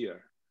important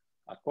here,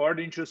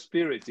 according to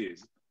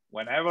Spiritism,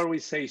 whenever we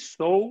say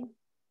soul,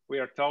 we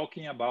are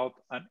talking about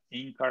an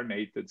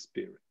incarnated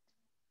spirit.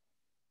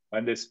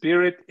 When the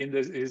spirit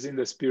is in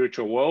the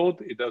spiritual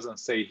world, it doesn't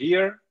say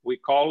here, we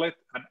call it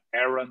an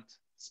errant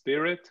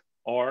spirit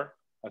or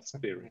a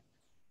spirit,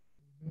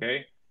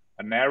 okay?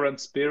 An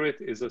errant spirit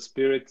is a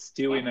spirit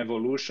still in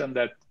evolution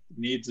that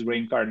needs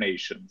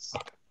reincarnations,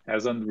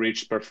 hasn't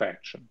reached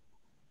perfection.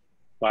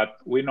 But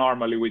we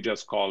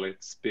just call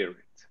it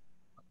spirit,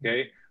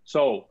 okay?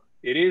 So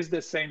it is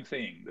the same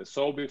thing. The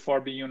soul before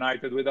being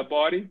united with a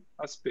body,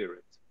 a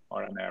spirit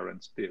or an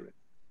errant spirit.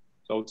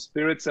 So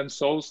spirits and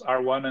souls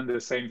are one and the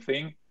same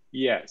thing?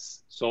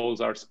 Yes, souls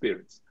are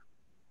spirits.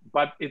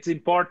 But it's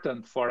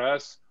important for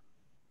us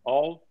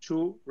all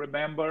to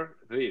remember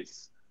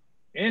this.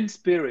 In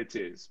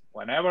Spiritism,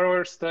 whenever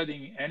we're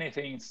studying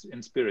anything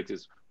in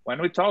Spiritism,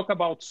 when we talk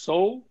about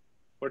soul,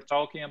 we're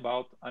talking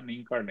about an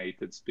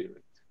incarnated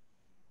spirit.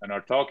 When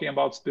we're talking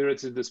about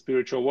spirits in the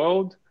spiritual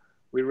world,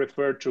 we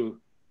refer to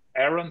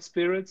errant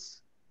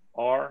spirits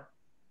or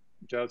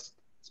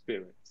just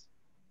spirits,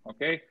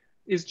 okay?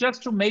 It's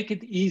just to make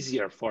it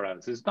easier for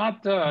us. It's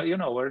not, you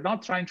know, we're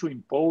not trying to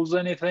impose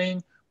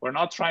anything. We're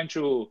not trying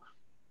to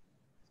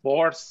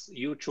force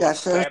you to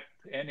accept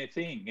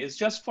anything. It's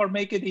just for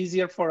make it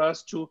easier for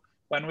us to,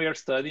 when we are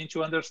studying,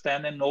 to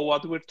understand and know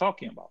what we're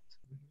talking about.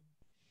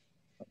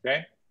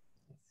 Okay?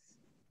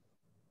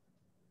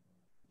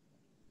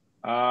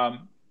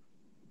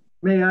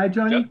 May I,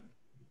 Johnny?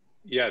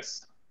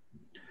 Yes.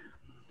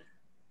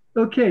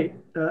 Okay.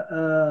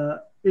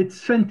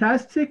 It's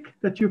fantastic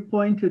that you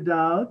pointed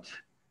out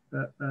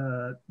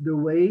the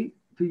way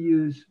to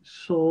use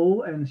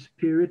soul and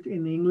spirit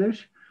in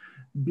English,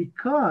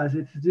 because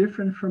it's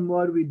different from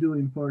what we do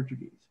in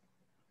Portuguese.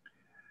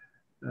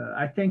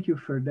 I thank you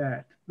for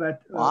that.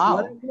 But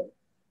wow.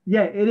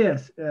 Yeah, it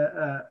is.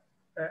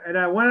 And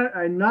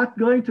I'm not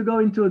going to go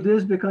into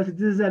this because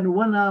this is a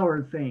 1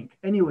 hour thing.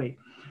 Anyway,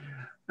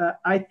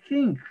 I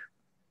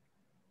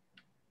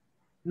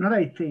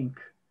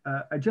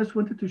just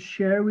wanted to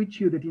share with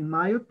you that in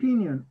my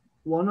opinion,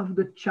 one of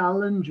the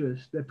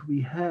challenges that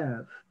we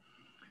have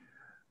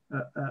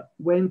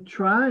when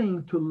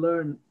trying to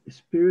learn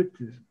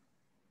Spiritism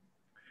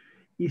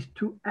is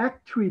to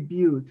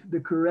attribute the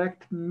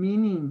correct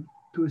meaning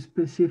to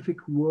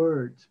specific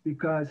words,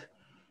 because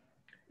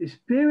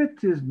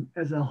Spiritism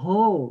as a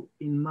whole,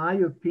 in my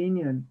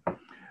opinion,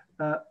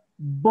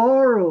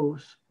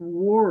 borrows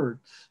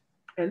words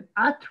and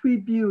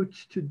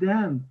attributes to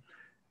them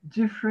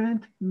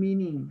different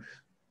meanings.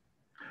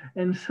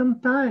 And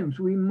sometimes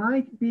we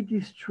might be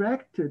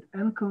distracted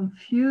and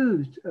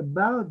confused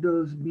about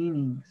those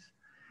meanings.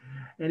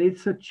 And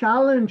it's a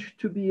challenge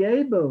to be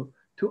able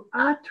to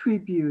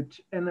attribute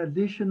an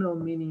additional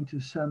meaning to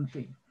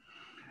something.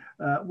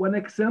 One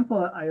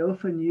example I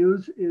often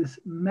use is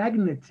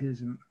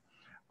magnetism.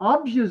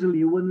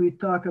 Obviously, when we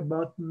talk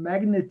about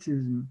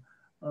magnetism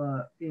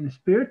in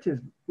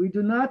Spiritism, we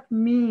do not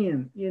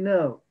mean,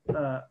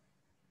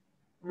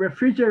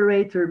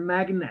 refrigerator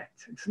magnet.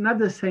 It's not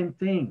the same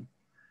thing.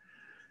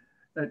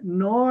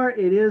 Nor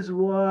it is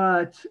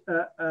what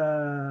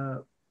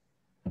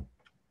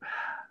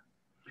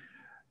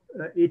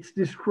it's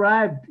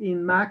described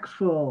in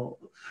Maxwell's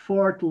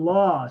fourth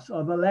laws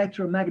of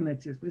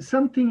electromagnetism. It's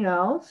something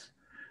else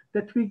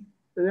that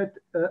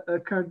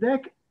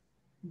Kardec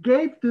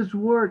gave this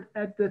word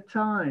at the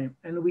time,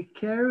 and we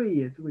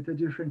carry it with a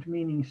different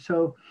meaning.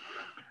 So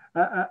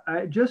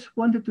I just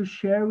wanted to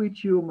share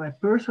with you my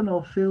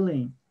personal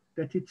feeling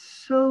that it's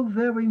so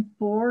very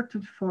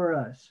important for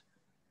us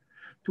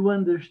to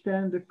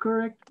understand the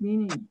correct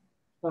meaning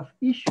of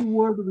each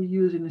word we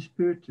use in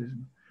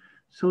Spiritism,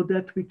 so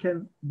that we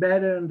can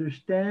better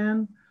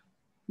understand,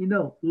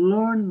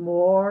 learn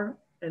more,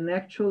 and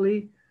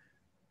actually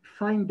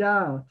find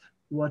out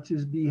what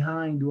is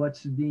behind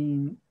what's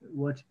being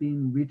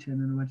written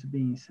and what's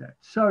being said.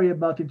 Sorry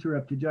about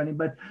interrupting, Johnny,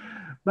 but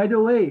by the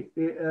way,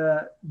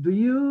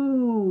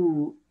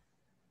 you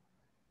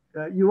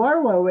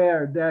are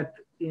aware that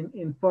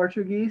in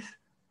Portuguese,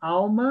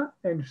 alma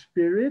and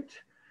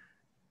spirit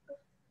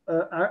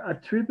are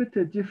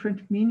attributed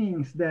different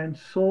meanings than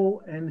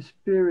soul and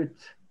spirit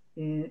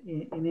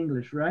in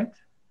English, right?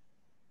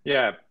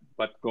 Yeah,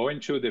 but going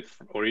to the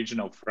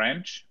original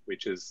French,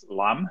 which is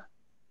l'âme,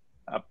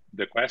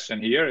 the question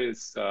here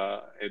is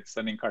it's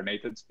an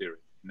incarnated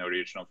spirit in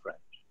original French.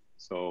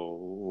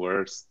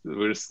 So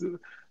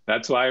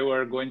that's why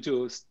we're going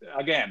to,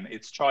 again,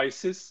 it's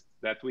choices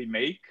that we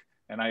make,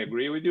 and I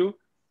agree with you.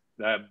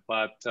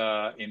 But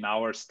in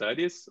our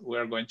studies,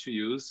 we're going to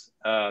use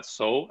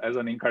soul as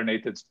an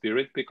incarnated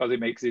spirit because it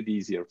makes it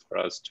easier for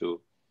us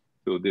to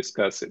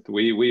discuss it.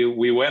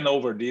 We went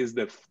over this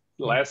the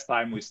last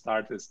time we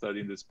started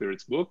studying the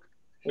Spirit's book.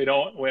 We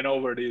went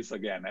over this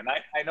again, and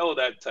I know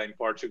that in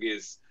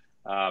Portuguese,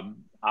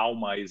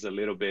 alma is a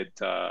little bit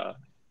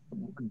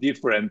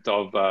different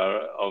of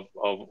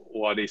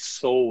what is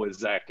soul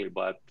exactly.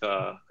 But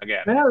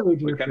again,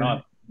 we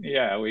cannot.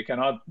 Yeah, we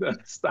cannot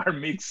start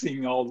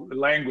mixing all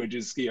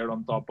languages here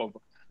on top of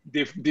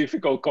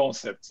difficult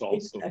concepts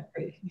also.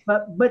 Exactly.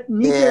 But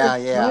neither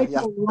right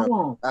or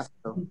wrong.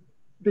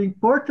 The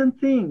important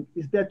thing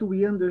is that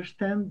we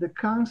understand the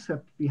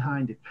concept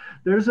behind it.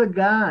 There's a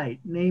guy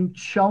named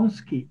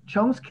Chomsky.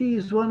 Chomsky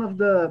is one of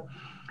the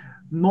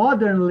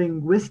modern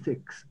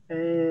linguistics,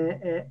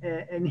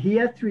 and he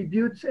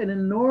attributes an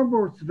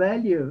enormous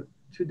value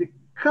to the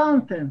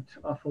content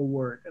of a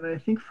word. And I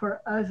think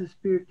for us as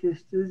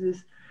Spiritists, this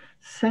is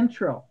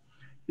central,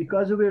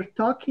 because we're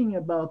talking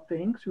about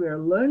things, we are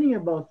learning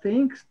about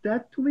things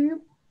that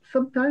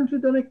sometimes we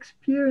don't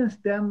experience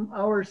them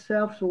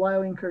ourselves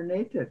while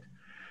incarnated.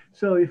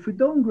 So if we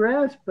don't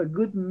grasp a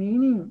good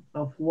meaning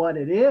of what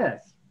it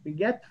is, we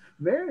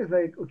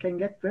can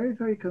get very,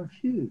 very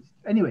confused.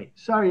 Anyway,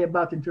 sorry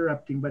about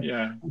interrupting, but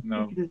yeah,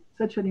 no, it is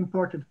such an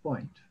important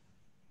point.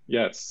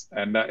 Yes,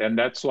 and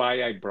that's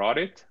why I brought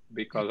it,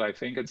 because I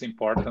think it's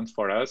important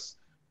for us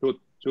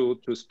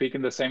to speak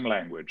in the same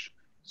language.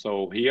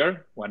 So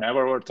here,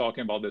 whenever we're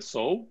talking about the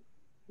soul,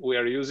 we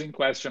are using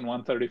question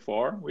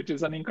 134, which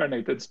is an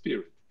incarnated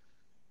spirit,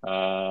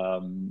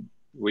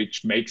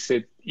 which makes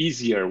it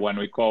easier when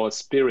we call a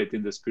spirit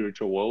in the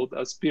spiritual world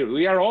a spirit.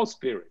 We are all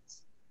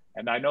spirits,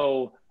 and I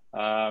know.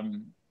 I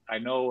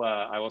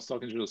was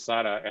talking to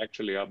Sarah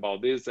actually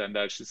about this, and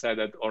she said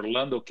that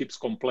Orlando keeps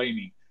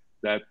complaining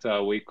that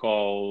we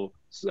call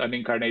an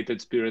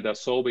incarnated spirit a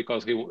soul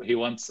because he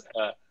wants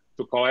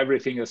to call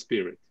everything a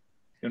spirit,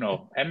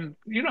 and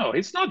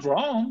it's not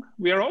wrong.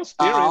 We are all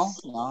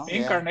spirits,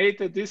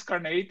 incarnated,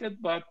 discarnated,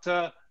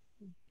 but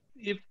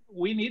if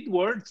we need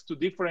words to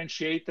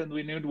differentiate, and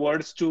we need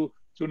words to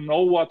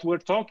know what we're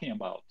talking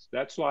about.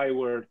 That's why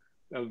we're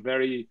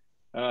very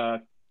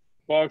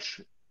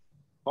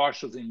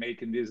cautious in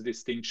making these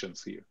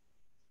distinctions here.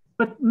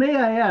 But may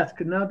I ask,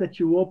 now that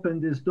you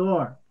opened this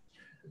door,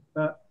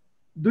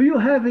 do you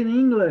have in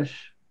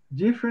English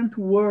different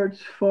words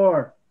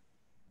for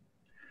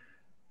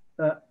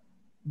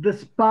the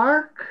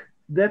spark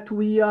that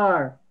we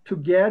are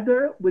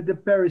together with the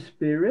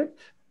perispirit,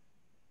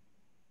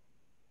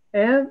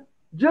 and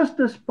just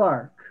the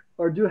spark,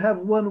 or do you have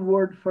one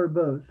word for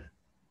both?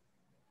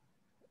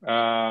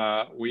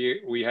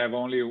 We have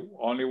only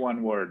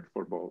one word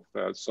for both.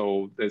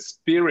 So the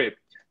spirit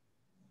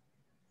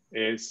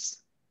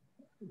is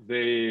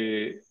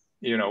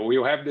you know,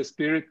 you have the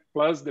spirit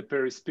plus the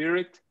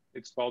perispirit.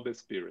 It's called the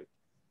spirit.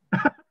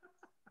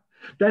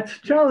 That's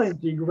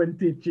challenging when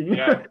teaching.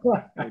 Yeah,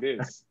 it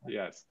is.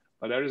 Yes,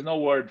 but there is no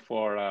word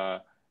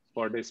for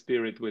the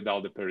spirit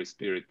without the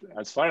perispirit.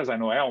 As far as I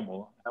know,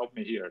 Elmo, help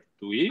me here.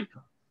 Do we?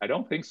 I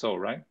don't think so,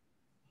 right?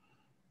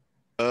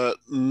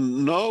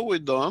 No, we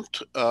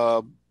don't.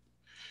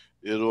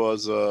 It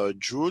was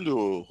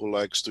Julio who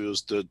likes to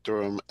use the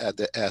term at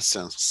the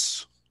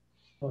essence.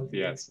 Oh,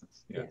 The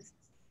essence, yes.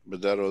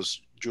 But that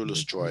was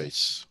Julio's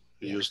choice.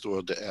 He used the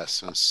word the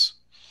essence.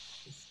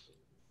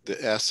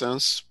 The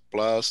essence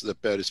plus the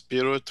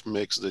perispirit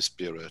makes the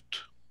spirit.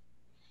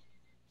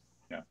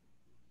 Yeah.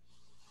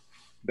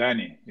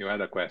 Danny, you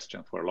had a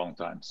question for a long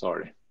time.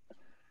 Sorry.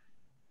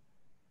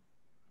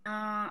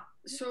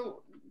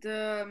 So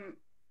the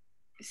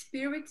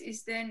spirit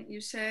is then,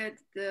 you said,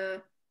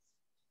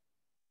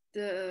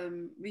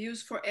 we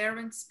use for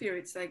errant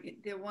spirits, like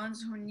the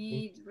ones who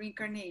need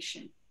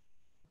reincarnation.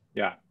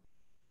 Yeah.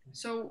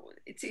 So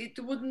it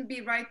wouldn't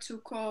be right to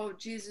call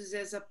Jesus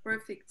as a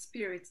perfect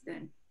spirit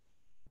then.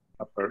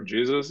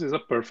 Jesus is a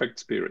perfect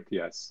spirit,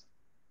 yes.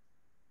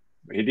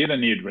 He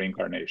didn't need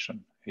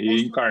reincarnation.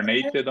 He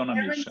incarnated on a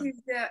mission.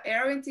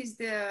 Errant is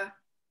the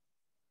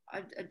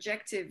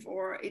adjective,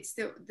 or it's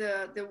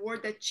the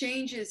word that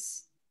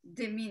changes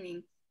the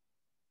meaning.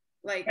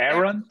 Like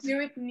errant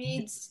spirit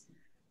needs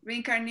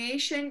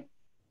reincarnation,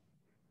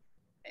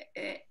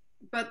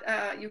 but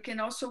you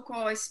can also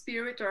call a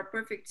spirit or a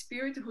perfect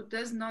spirit who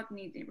does not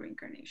need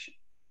reincarnation.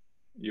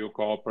 You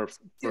call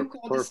perfect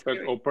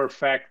or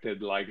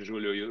perfected, like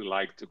Julio you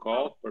like to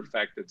call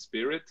perfected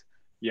spirit.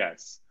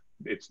 Yes,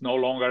 it's no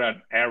longer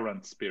an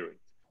errant spirit.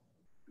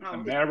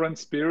 An errant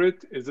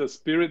spirit is a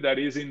spirit that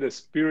is in the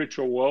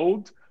spiritual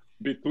world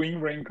between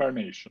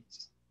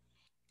reincarnations.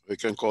 We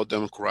can call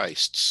them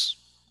Christs.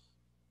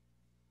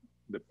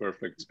 The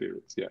perfect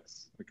spirits,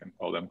 yes. We can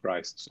call them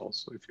Christs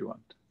also if you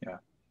want, yeah.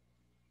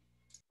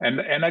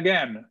 And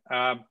again,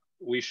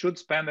 we should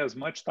spend as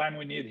much time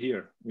we need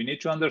here. We need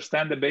to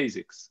understand the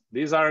basics.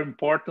 These are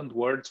important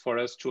words for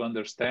us to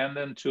understand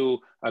and to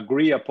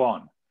agree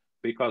upon,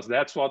 because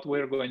that's what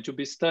we're going to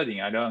be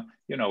studying.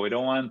 We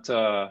don't want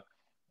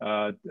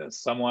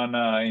someone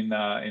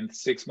in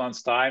 6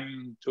 months'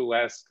 time to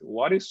ask,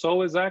 what is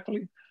soul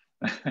exactly?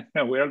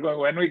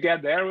 When we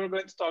get there, we're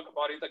going to talk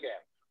about it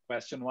again.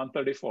 Question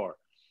 134.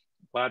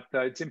 But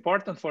it's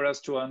important for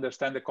us to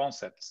understand the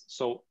concepts.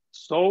 So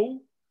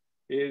soul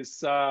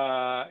is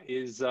an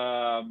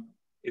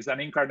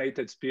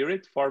incarnated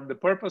spirit for the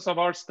purpose of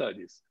our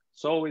studies.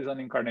 Soul is an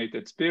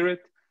incarnated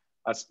spirit.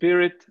 A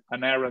spirit,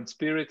 an errant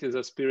spirit, is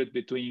a spirit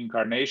between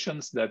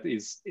incarnations that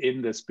is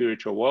in the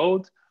spiritual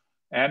world.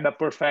 And a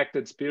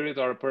perfected spirit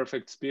or a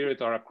perfect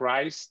spirit or a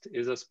Christ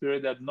is a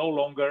spirit that no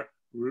longer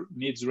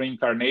needs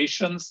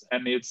reincarnations,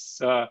 and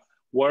it's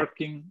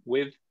working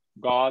with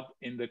God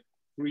in the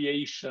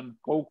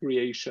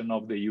co-creation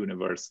of the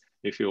universe,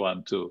 if you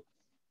want to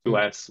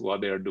ask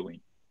what they're doing.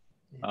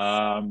 Yes.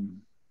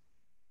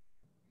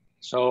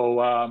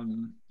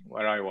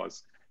 Where I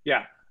was,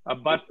 yeah,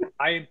 but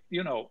I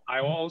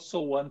also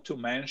want to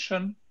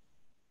mention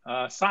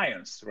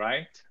science,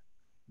 right?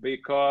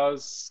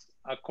 Because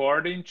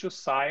according to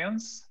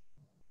science,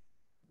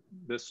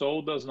 the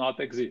soul does not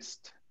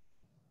exist.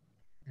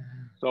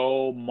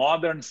 So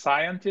modern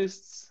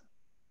scientists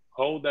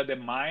hold that the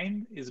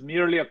mind is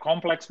merely a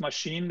complex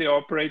machine that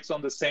operates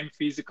on the same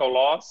physical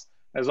laws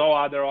as all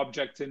other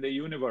objects in the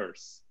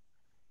universe.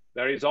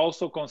 There is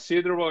also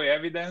considerable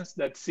evidence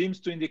that seems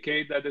to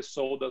indicate that the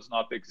soul does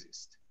not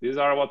exist. These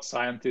are what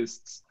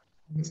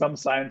some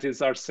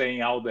scientists are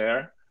saying out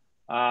there.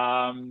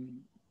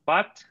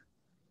 But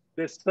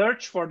the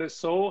search for the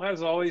soul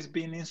has always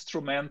been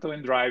instrumental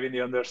in driving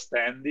the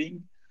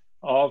understanding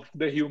of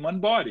the human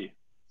body.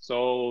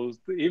 So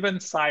even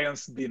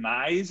science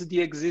denies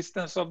the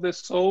existence of the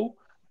soul.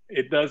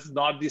 It does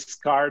not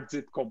discard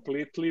it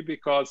completely,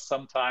 because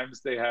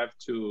sometimes they have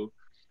to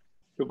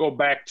go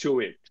back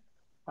to it.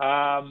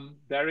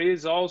 There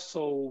is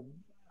also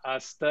a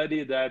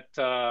study that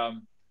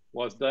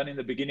was done in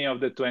the beginning of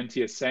the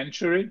 20th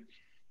century,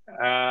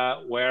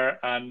 where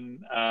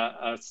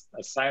a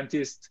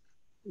scientist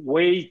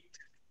weighed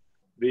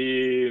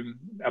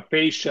a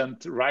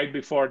patient right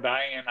before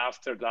dying and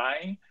after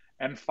dying,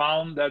 and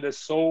found that the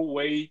soul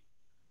weighed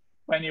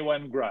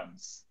 21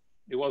 grams.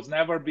 It was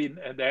never been,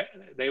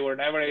 they were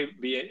never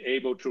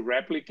able to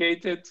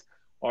replicate it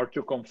or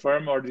to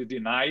confirm or to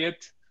deny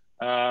it.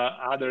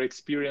 Other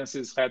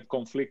experiences had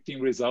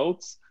conflicting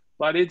results,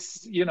 but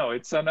it's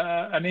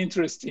an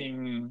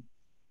interesting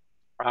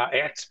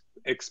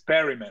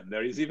experiment.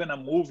 There is even a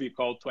movie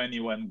called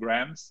 21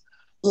 Grams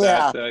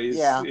that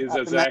is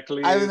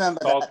exactly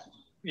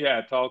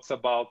talks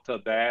about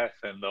death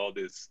and all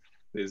these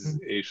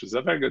issues.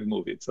 A very good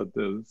movie. It's a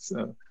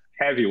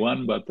heavy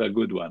one, but a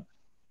good one.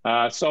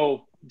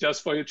 So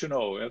just for you to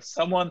know, if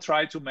someone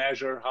tried to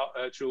measure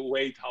to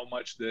weight how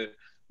much the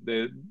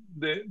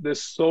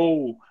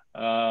soul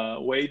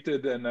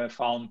weighted, and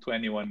found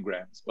 21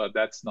 grams, but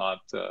that's not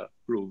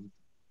proved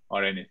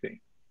or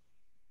anything.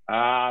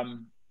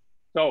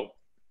 So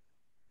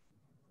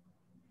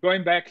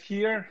going back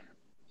here,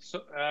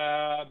 so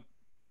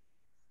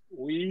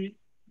we're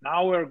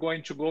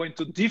going to go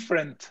into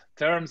different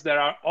terms that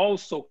are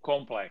also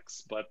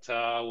complex, but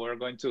we're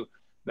going to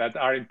that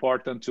are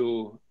important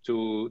to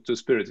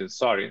Spiritism.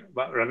 Sorry,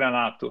 but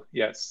Renato,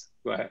 yes,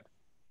 go ahead.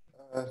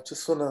 I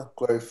just want to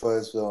clarify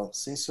as well.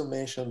 Since you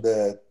mentioned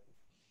that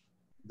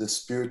the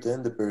spirit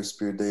and the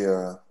perispirit, they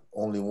are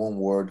only one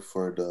word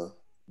for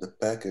the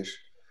package,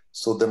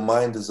 so the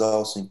mind is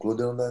also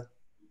included on that?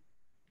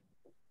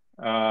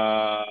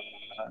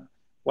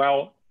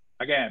 Well,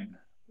 again,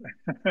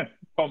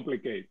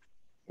 complicate,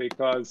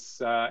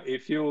 because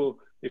if you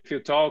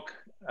talk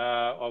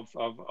of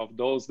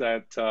those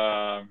that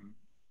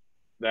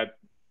that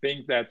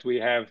think that we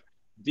have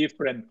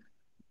different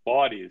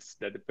bodies,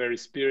 that the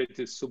perispirit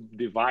is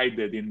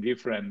subdivided in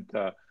different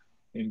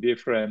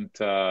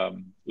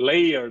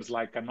layers,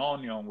 like an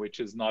onion, which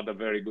is not a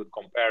very good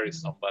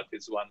comparison, but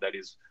it's one that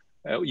is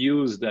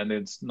used, and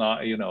it's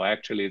not, you know,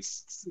 actually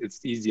it's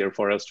easier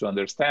for us to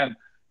understand.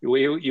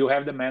 You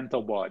have the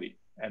mental body,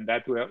 and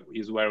that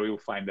is where we will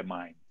find the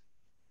mind.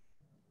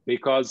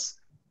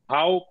 Because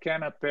how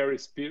can a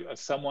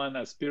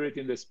spirit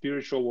in the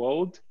spiritual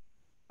world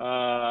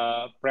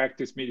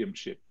practice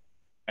mediumship?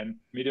 And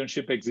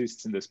mediumship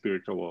exists in the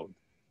spiritual world.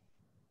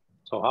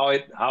 So how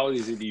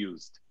is it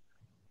used?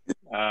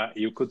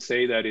 You could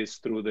say that is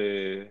through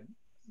the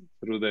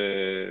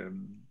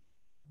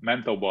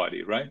mental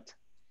body, right?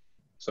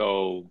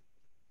 So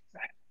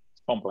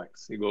it's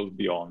complex. It goes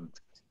beyond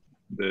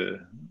the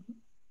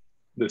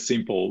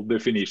simple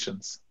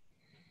definitions.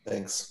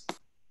 Thanks.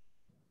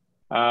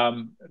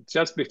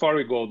 Just before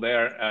we go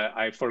there,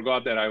 I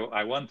forgot that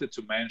I wanted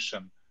to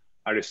mention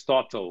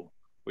Aristotle,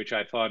 which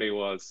I thought it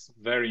was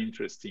very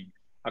interesting.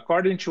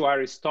 According to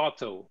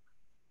Aristotle,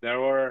 there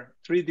were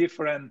three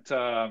different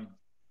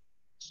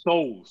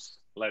souls,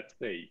 let's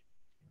say.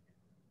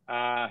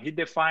 He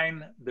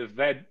defined the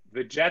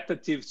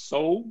vegetative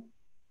soul,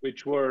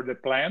 which were the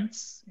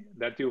plants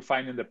that you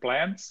find in the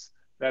plants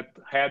that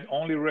had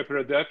only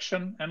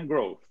reproduction and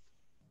growth.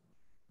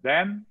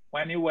 Then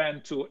when you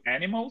went to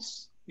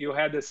animals, you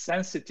had a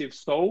sensitive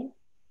soul,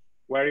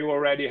 where you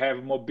already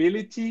have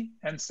mobility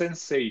and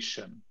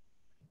sensation.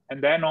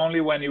 And then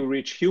only when you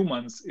reach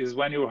humans is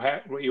when you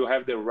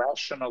have the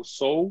rational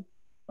soul,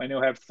 when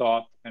you have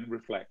thought and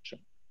reflection.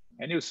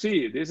 And you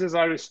see, this is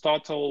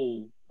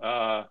Aristotle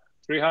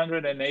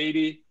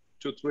 380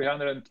 to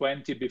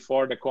 320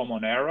 before the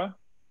Common Era,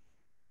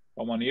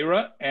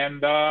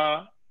 and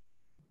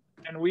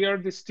we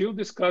are still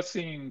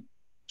discussing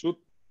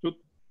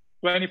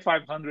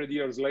 2,500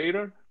 years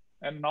later,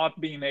 and not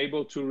being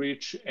able to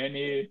reach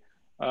any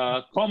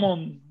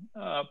common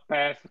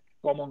path,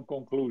 common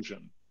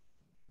conclusion.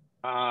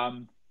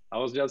 I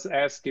was just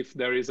asked if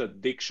there is a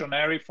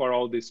dictionary for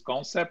all these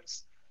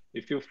concepts.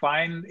 If you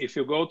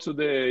go to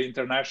the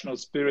International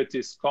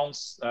Spiritist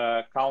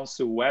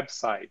Council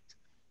website,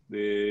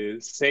 the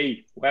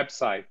SEI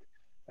website,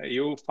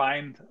 you'll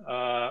find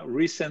a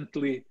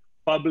recently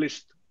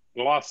published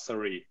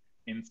glossary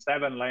in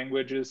 7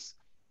 languages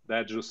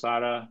that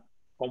Jussara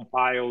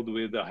compiled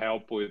with the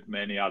help with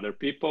many other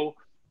people,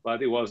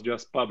 but it was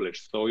just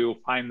published. So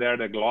you'll find there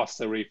the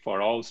glossary for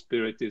all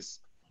Spiritist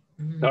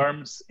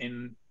terms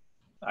in,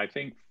 I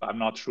think, I'm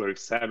not sure if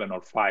 7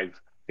 or 5, I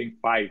think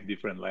 5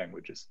 different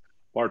languages: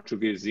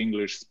 Portuguese,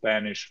 English,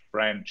 Spanish,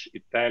 French,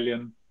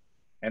 Italian,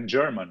 and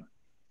German.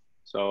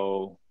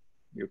 So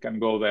you can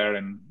go there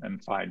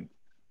and find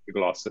the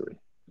glossary,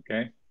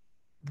 okay?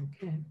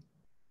 Okay.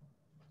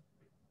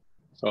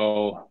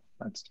 So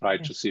let's try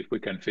to see if we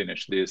can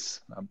finish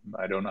this. I'm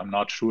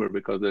not sure,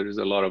 because there is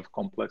a lot of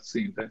complex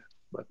things there,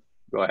 but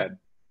go ahead.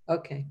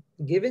 Okay.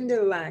 Given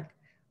the lack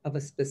of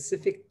a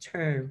specific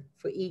term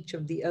for each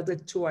of the other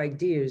 2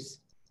 ideas,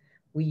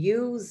 we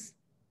use,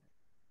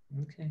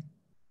 okay.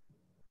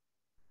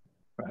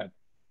 Go ahead.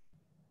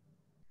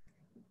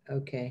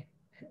 Okay.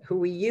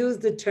 We use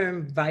the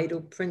term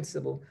vital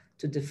principle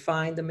to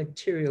define the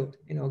material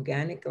in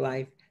organic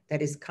life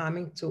that is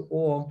common to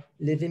all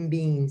living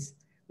beings,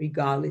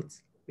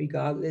 regardless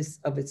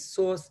of its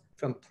source,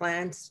 from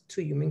plants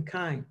to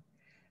humankind.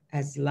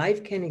 As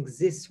life can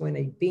exist when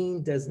a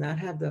being does not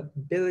have the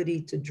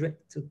ability to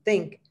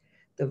think,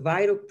 the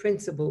vital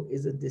principle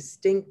is a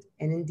distinct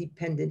and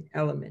independent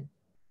element.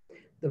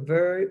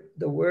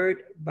 The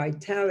word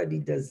vitality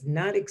does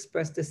not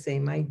express the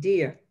same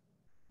idea.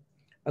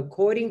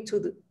 According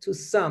to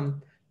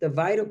some, the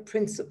vital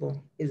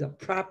principle is a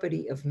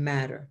property of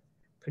matter,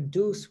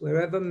 produced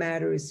wherever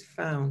matter is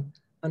found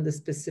under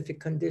specific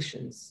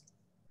conditions.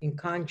 In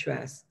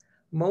contrast,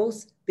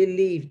 most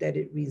believe that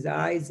it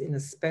resides in a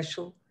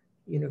special,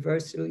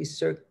 universally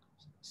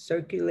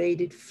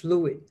circulated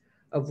fluid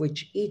of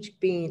which each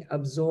being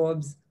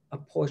absorbs a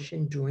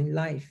portion during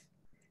life.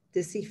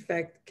 This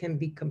effect can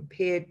be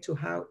compared to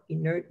how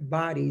inert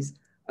bodies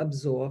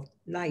absorb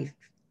life.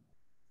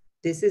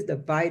 This is the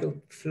vital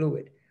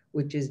fluid,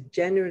 which is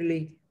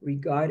generally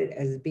regarded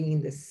as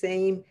being the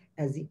same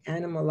as the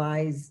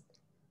animalized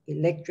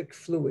electric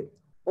fluid,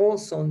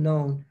 also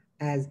known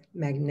as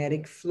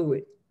magnetic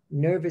fluid,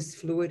 nervous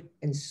fluid,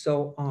 and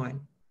so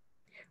on.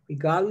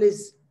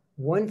 Regardless,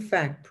 one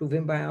fact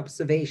proven by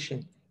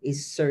observation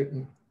is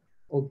certain.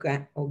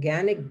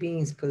 Organic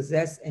beings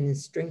possess an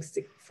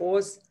intrinsic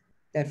force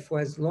that for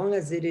as long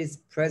as it is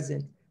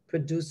present,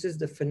 produces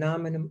the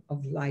phenomenon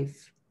of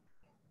life.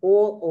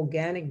 All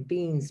organic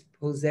beings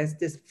possess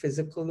this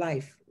physical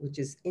life, which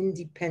is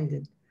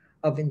independent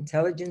of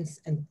intelligence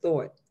and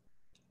thought.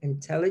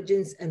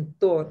 Intelligence and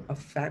thought are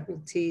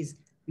faculties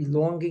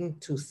belonging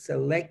to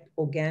select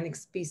organic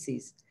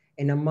species,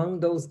 and among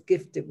those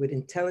gifted with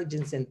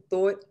intelligence and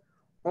thought,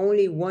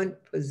 only one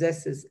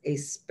possesses a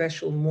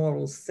special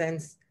moral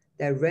sense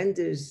that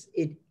renders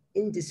it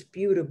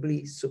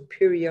indisputably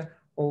superior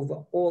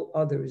over all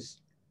others,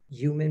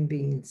 human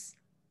beings.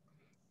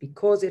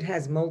 Because it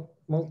has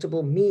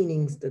multiple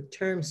meanings, the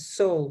term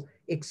soul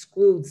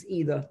excludes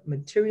either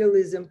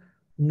materialism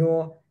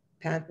nor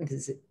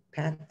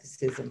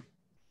pantheism.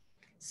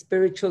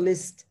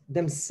 Spiritualists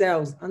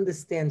themselves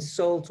understand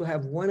soul to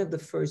have one of the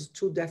first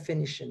two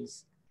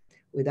definitions,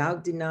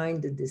 without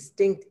denying the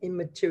distinct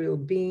immaterial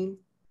being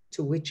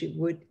to which it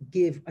would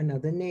give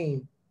another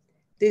name.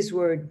 This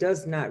word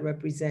does not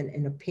represent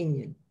an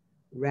opinion.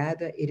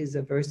 Rather, it is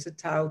a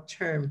versatile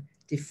term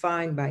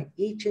defined by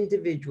each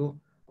individual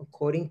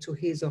according to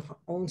his or her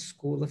own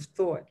school of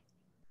thought.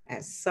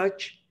 As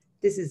such,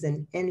 this is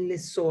an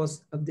endless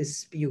source of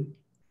dispute.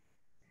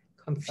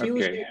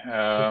 Confusion.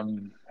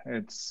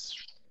 Okay,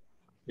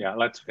 yeah,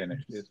 let's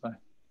finish this one.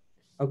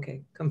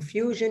 Okay,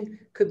 confusion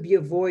could be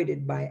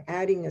avoided by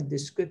adding a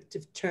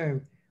descriptive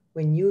term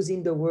when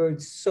using the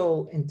word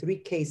soul in 3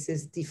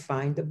 cases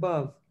defined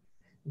above.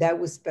 That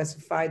would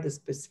specify the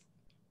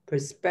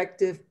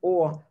perspective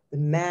or the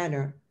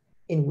manner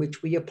in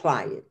which we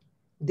apply it.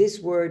 This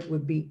word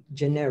would be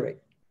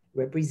generic,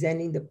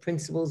 representing the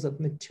principles of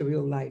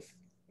material life,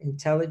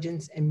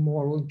 intelligence, and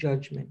moral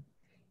judgment,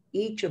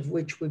 each of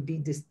which would be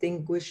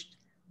distinguished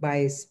by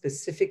a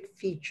specific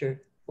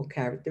feature or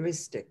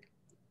characteristic.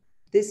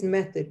 This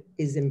method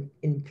is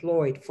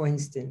employed, for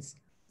instance,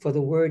 for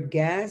the word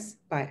gas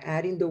by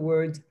adding the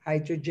words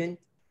hydrogen,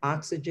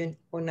 oxygen,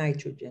 or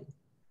nitrogen.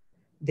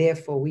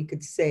 Therefore, we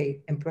could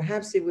say, and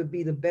perhaps it would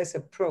be the best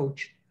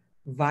approach,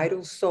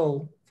 vital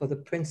soul for the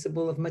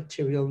principle of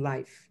material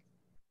life,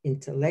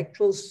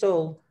 intellectual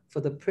soul for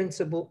the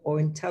principle or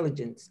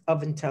intelligence,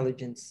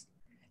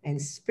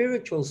 and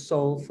spiritual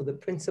soul for the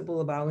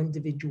principle of our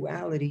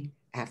individuality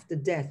after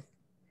death.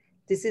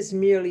 This is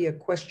merely a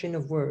question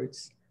of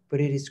words,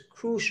 but it is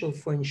crucial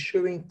for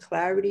ensuring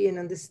clarity and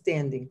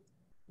understanding.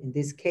 In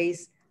this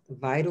case, the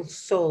vital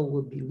soul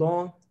will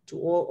belong to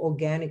all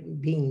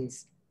organic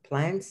beings,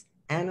 plants,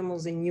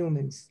 animals, and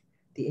humans.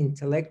 The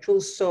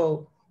intellectual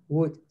soul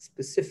would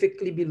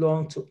specifically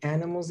belong to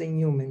animals and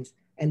humans,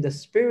 and the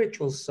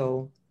spiritual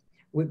soul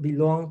would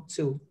belong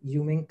to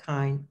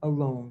humankind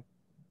alone.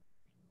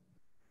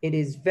 It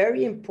is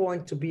very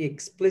important to be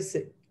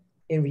explicit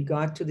in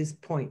regard to this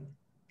point,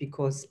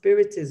 because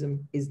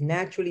Spiritism is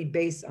naturally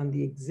based on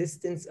the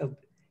existence of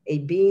a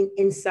being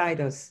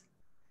inside us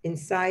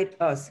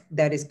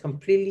that is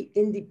completely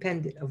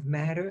independent of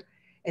matter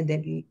and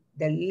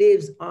that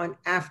lives on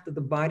after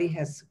the body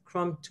has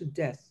succumbed to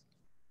death.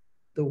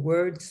 The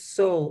word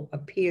soul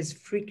appears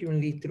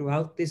frequently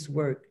throughout this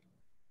work.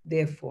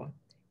 Therefore,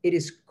 it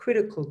is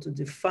critical to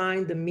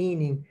define the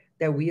meaning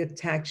that we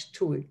attach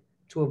to it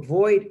to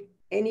avoid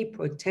any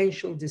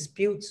potential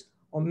disputes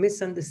or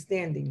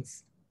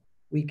misunderstandings.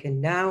 We can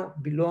now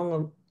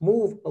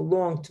move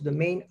along to the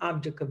main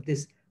object of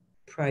this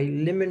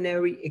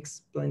preliminary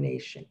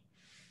explanation.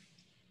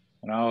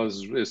 When I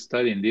was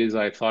studying this,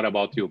 I thought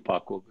about you,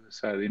 Paco.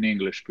 Said in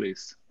English,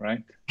 please,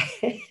 right?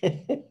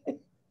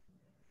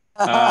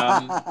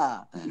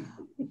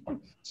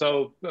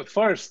 So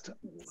first,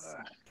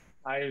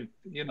 why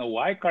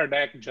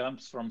Kardec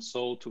jumps from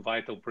soul to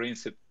vital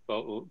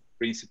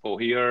principle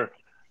here.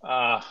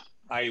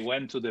 I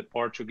went to the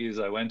Portuguese,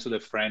 I went to the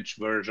French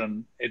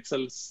version. It's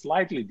a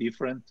slightly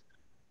different,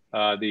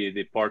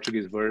 the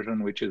Portuguese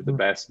version, which is the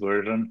best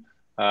version,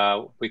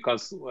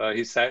 because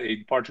he said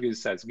in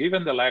Portuguese says,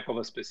 given the lack of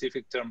a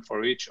specific term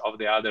for each of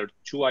the other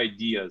 2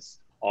 ideas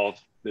of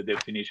the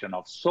definition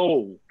of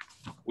soul,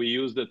 we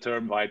use the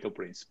term vital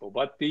principle.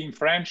 But in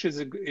French is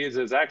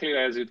exactly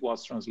as it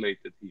was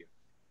translated here.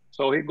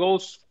 So he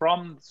goes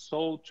from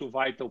soul to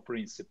vital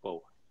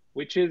principle,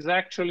 which is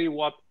actually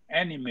what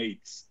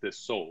animates the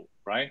soul,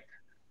 right?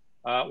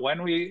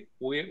 When we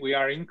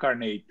are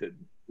incarnated,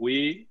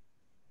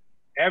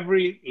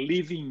 every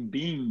living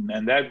being,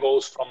 and that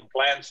goes from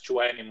plants to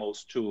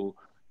animals to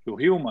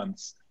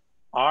humans,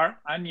 are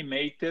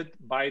animated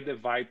by the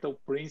vital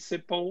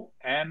principle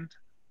and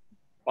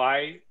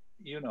by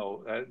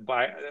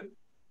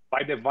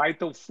the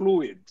vital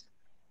fluid,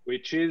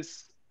 which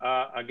is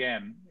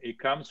again, it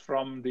comes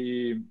from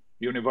the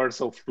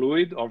universal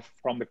fluid or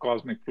from the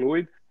cosmic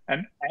fluid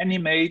and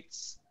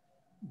animates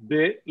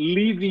the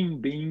living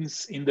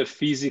beings in the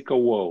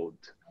physical world.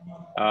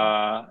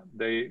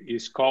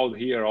 Is called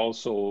here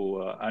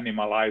also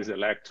animalized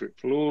electric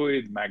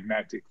fluid,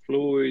 magnetic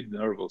fluid,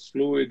 nervous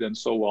fluid, and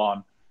so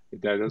on.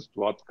 That is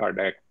what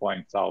Kardec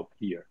points out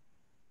here.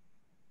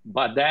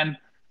 But then,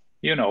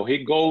 you know,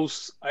 he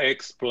goes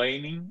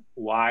explaining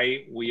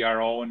why we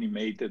are all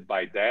animated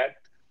by that.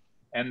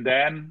 And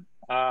then,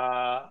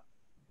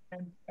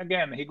 and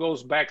again, he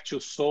goes back to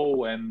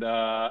soul and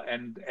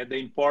the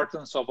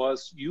importance of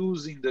us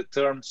using the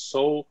term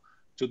soul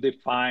to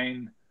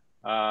define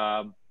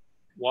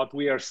what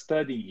we are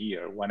studying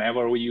here.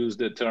 Whenever we use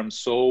the term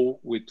soul,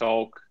 we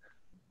talk,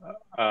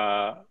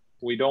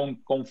 we don't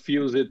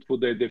confuse it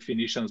with the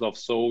definitions of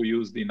soul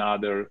used in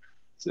other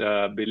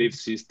belief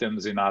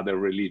systems in other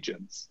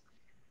religions.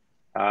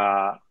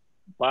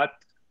 But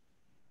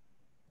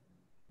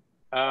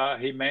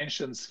he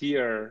mentions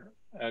here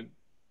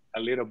a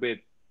little bit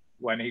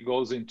when he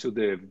goes into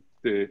the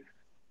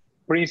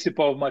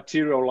principle of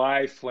material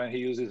life, when he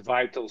uses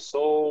vital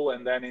soul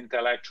and then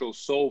intellectual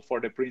soul for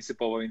the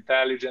principle of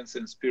intelligence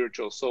and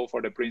spiritual soul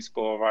for the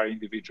principle of our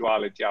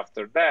individuality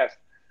after death.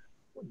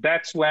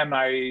 That's when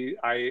I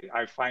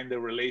find the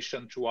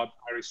relation to what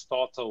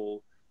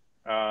Aristotle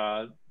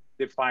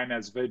defined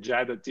as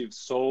vegetative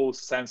soul,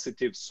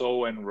 sensitive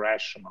soul, and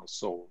rational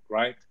soul,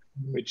 right?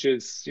 Which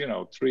is, you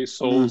know, three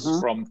souls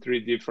from three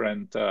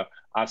different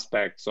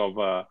aspects of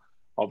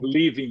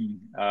living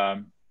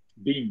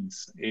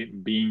beings,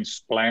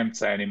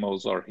 plants,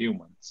 animals, or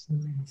humans.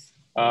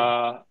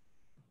 But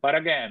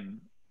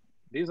again,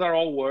 these are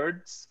all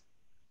words.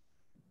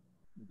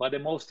 But the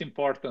most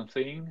important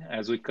thing,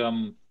 as we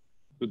come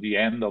to the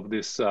end of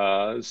this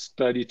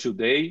study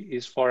today,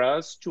 is for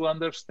us to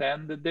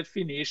understand the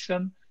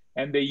definition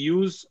and the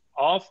use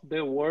of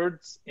the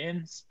words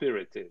in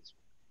Spiritism.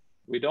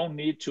 We don't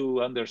need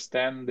to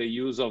understand the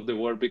use of the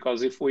word,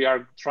 because if we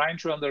are trying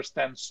to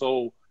understand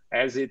soul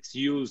as it's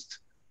used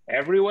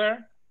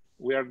everywhere,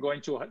 we are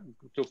going to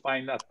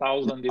find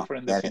 1,000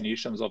 different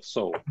definitions of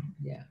soul.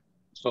 Yeah.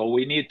 So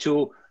we need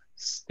to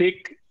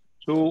stick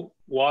to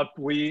what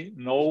we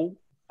know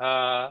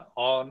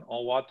on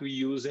what we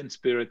use in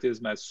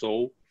Spiritism as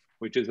soul,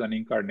 which is an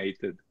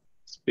incarnated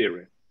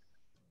spirit.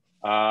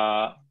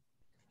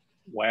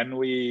 When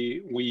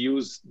we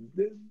use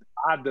the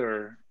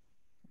other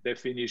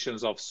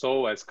definitions of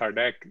soul, as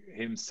Kardec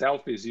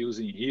himself is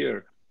using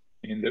here,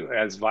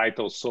 as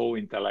vital soul,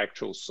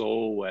 intellectual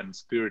soul, and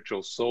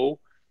spiritual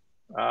soul,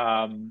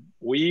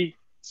 we,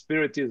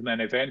 Spiritism,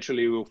 and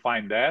eventually we'll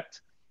find that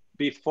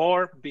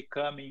before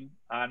becoming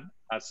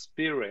a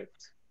spirit,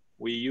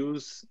 we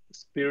use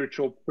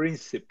spiritual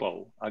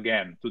principle,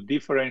 again, to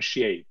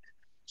differentiate.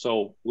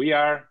 So we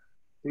are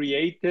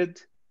created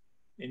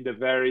in the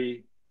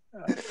very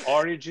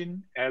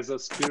origin as a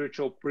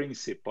spiritual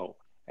principle.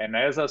 And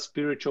as a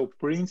spiritual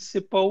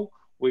principle,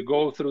 we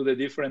go through the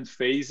different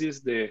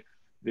phases, the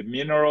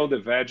mineral, the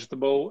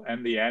vegetable,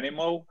 and the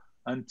animal,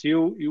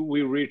 until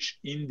we reach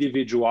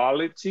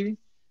individuality,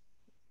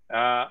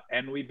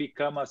 and we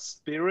become a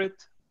spirit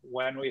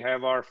when we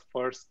have our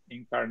first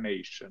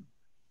incarnation.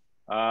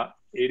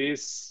 It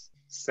is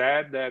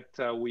said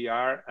that we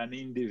are an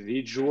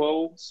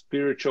individual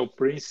spiritual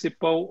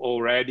principle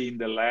already in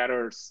the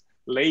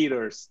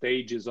later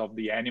stages of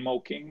the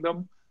animal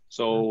kingdom.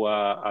 So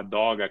a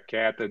dog, a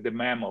cat, the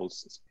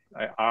mammals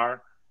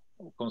are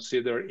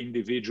considered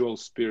individual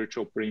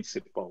spiritual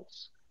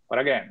principles. But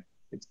again,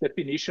 it's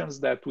definitions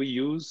that we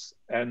use,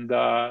 and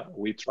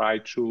we try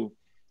to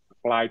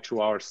apply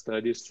to our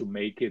studies to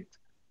make it,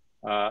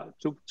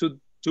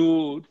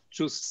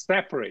 to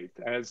separate,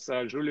 as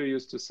Julio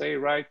used to say,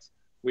 right?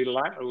 We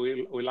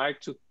like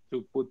to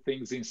put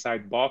things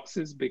inside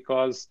boxes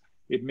because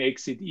it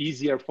makes it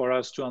easier for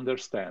us to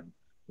understand.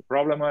 The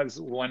problem is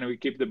when we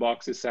keep the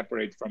boxes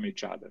separate from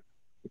each other,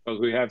 because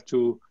we have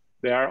to,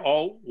 they are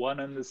all one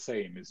and the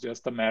same. It's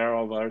just a matter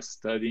of us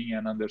studying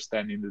and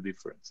understanding the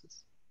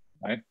differences,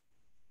 right?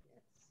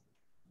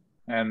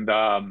 And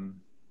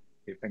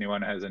if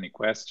anyone has any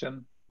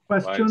question.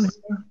 Question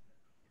here.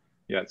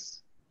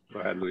 Yes, go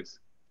ahead, Luis.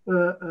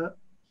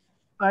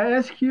 I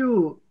ask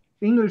you,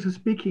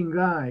 English-speaking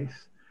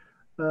guys,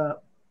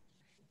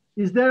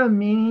 is there a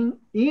meaning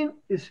in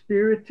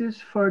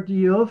Spiritism for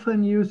the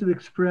often used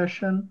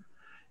expression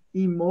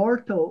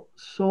immortal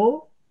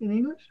soul in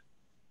English?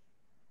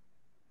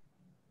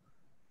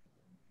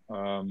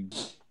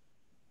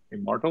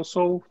 Immortal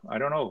soul? I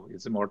don't know.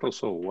 It's immortal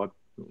soul. What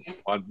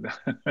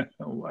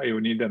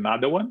you need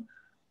another one?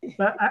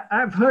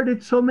 I've heard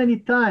it so many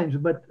times,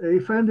 but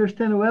if I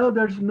understand well,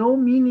 there's no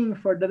meaning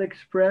for that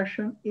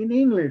expression in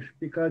English,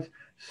 because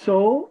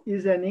soul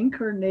is an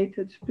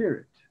incarnated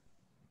spirit.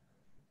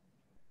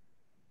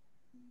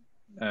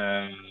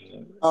 So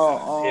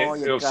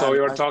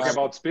you're talking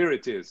about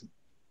Spiritism?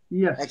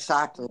 Yes.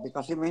 Exactly,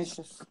 because it means...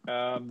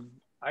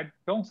 I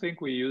don't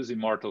think we use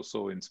immortal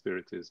soul in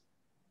Spiritism.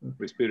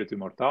 We spirit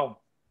immortal.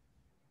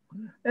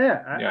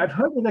 Yeah, I've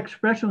heard that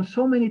expression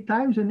so many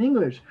times in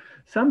English.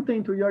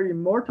 Something to your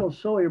immortal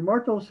soul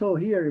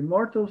here,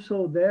 immortal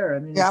soul there. I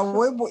mean,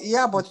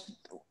 yeah, but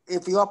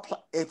if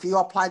you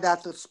apply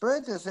that to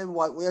Spiritism,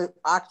 what we're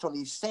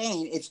actually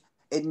saying is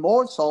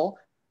immortal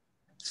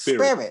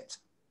spirit.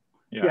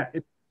 Yeah.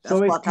 That's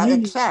so what it's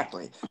meaning,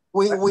 exactly.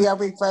 We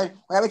every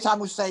time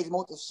we say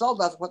immortal soul,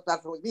 that's what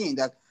we mean.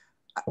 That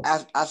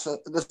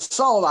the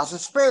soul, as a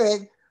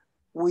spirit,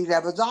 we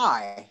never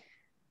die.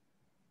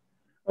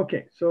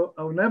 Okay, so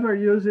I'll never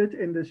use it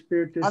in the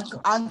Spiritist.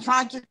 I'm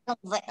trying to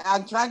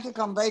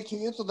convey to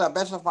you, to the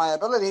best of my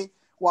ability,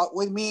 what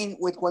we mean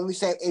with when we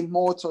say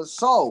immortal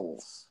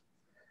souls.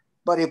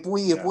 But if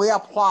we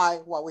apply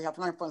what we have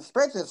learned from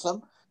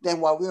Spiritism, then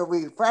what we're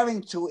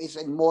referring to is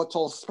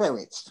immortal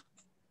spirits.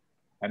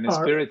 And in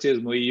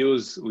Spiritism, we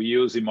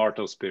use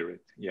immortal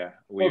spirit. Yeah,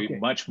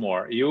 much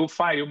more. You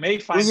may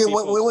find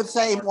people. We would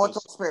say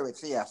immortal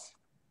spirits. Yes.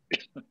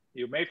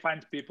 You may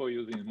find people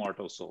using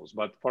immortal souls,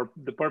 but for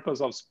the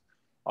purpose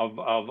of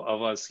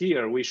us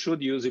here, we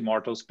should use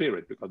immortal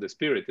spirit, because the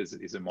spirit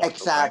is immortal.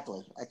 Exactly.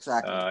 Right?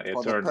 Exactly.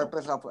 For the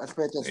purpose of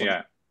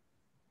Spiritism.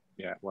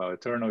 Yeah. Well,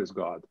 eternal is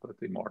God, but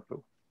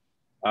immortal.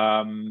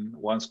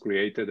 Once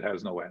created,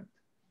 has no end.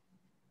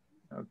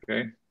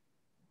 Okay.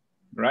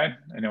 Right?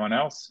 Anyone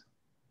else?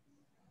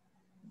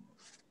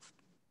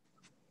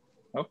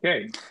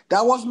 Okay.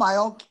 That was my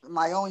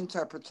own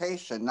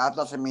interpretation. That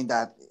doesn't mean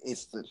that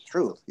it's the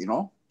truth, you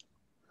know.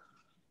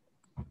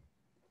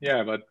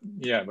 Yeah, but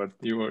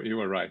you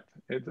were right.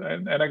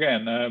 And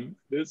again,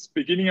 this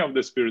beginning of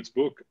the Spirit's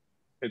book,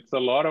 it's a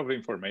lot of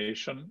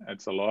information.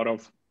 It's a lot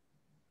of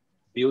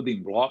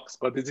building blocks,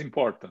 but it's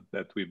important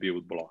that we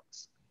build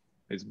blocks.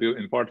 It's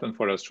important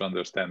for us to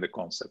understand the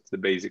concepts, the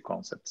basic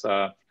concepts.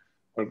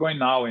 We're going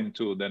now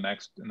into the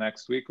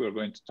next week. We're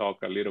going to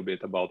talk a little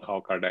bit about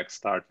how Kardec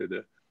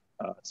started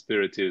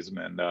Spiritism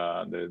and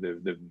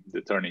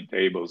the turning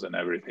tables and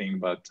everything.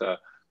 But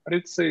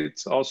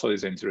it's also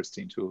is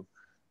interesting to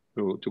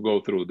go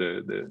through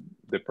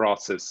the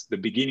process, the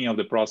beginning of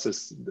the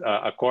process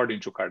according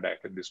to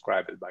Kardec and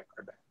described by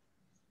Kardec.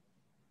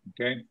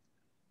 Okay,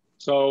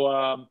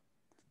 so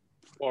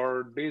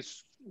for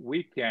this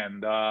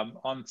weekend,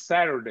 on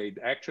Saturday,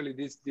 actually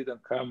this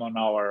didn't come on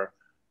our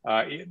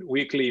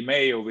weekly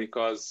mail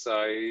because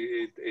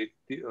it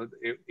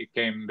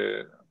came,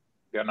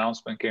 the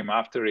announcement came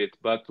after it,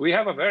 but we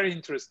have a very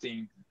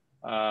interesting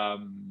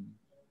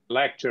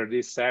lecture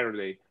this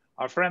Saturday.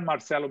 Our friend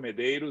Marcelo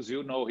Medeiros,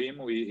 you know him.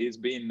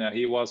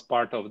 He was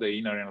part of the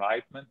Inner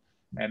Enlightenment,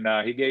 and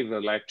he gave a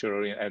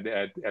lecture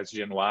at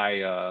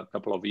SGNY a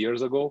couple of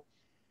years ago.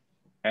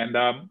 And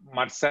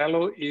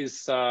Marcelo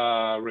is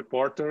a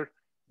reporter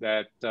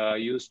that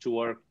used to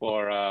work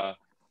for a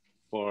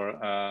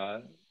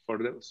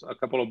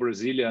couple of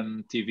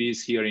Brazilian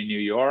TVs here in New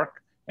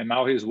York, and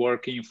now he's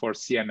working for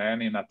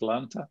CNN in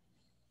Atlanta.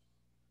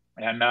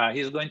 And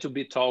he's going to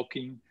be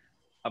talking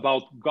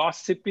about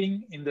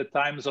gossiping in the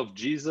times of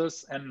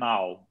Jesus and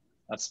now,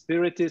 a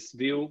Spiritist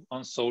view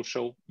on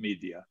social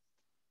media.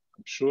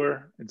 I'm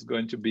sure it's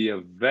going to be a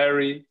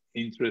very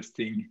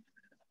interesting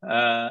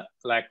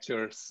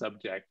lecture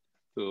subject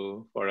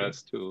for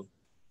us to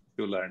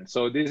learn.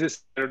 So this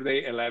is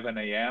Saturday, 11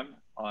 a.m.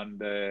 on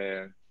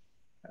the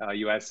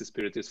U.S.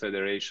 Spiritist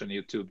Federation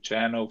YouTube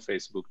channel,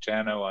 Facebook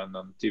channel, and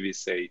on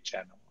TVSA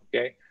channel,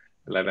 okay?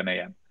 11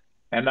 a.m.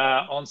 And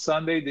on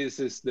Sunday, this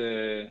is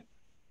the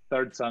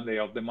third Sunday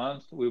of the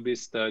month, we'll be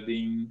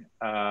studying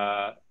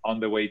On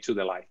the Way to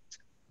the Light,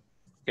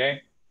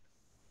 okay?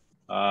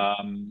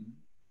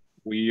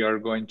 We are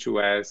going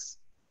to ask,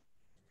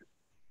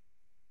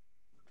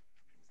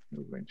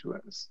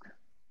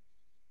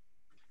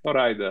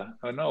 Zoraida.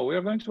 No, we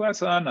are going to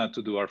ask Anna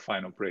to do our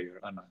final prayer.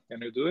 Anna,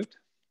 can you do it?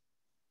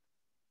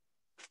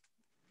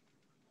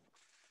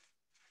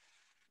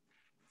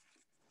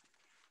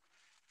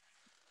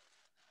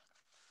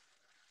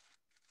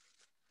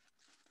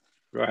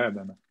 Go ahead,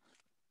 Anna.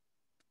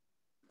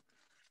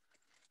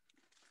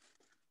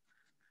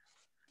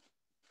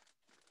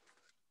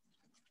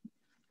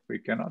 We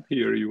cannot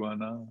hear you,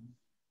 Anna.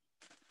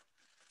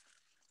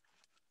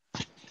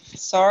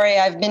 Sorry,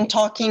 I've been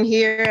talking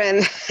here and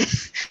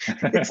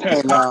it's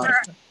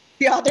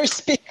the other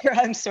speaker.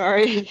 I'm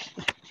sorry.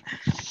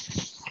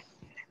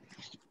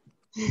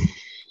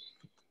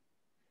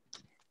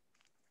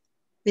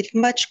 With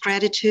much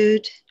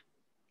gratitude,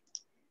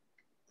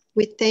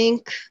 we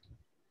thank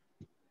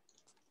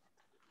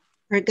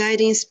our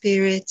guiding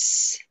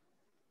spirits,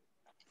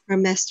 our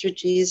Master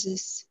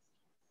Jesus,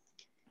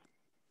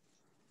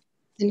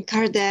 and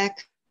Kardec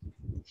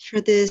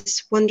for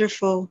this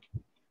wonderful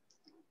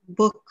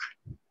book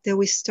that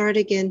we start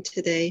again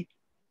today,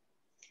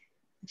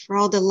 for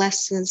all the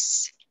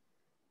lessons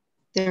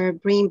that are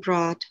being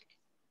brought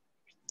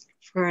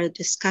for our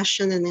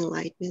discussion and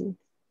enlightenment.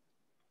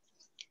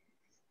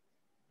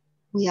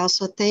 We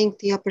also thank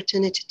the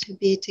opportunity to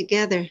be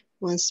together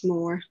once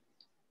more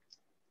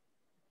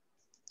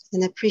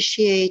and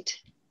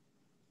appreciate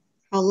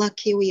how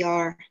lucky we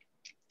are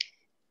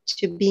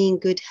to be in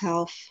good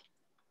health,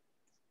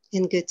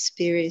 in good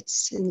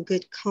spirits, in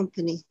good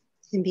company,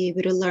 and be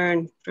able to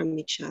learn from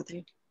each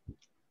other.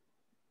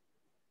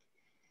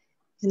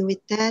 And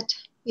with that,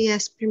 we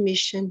ask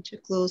permission to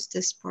close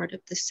this part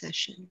of the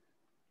session.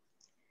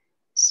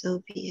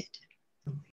 So be it.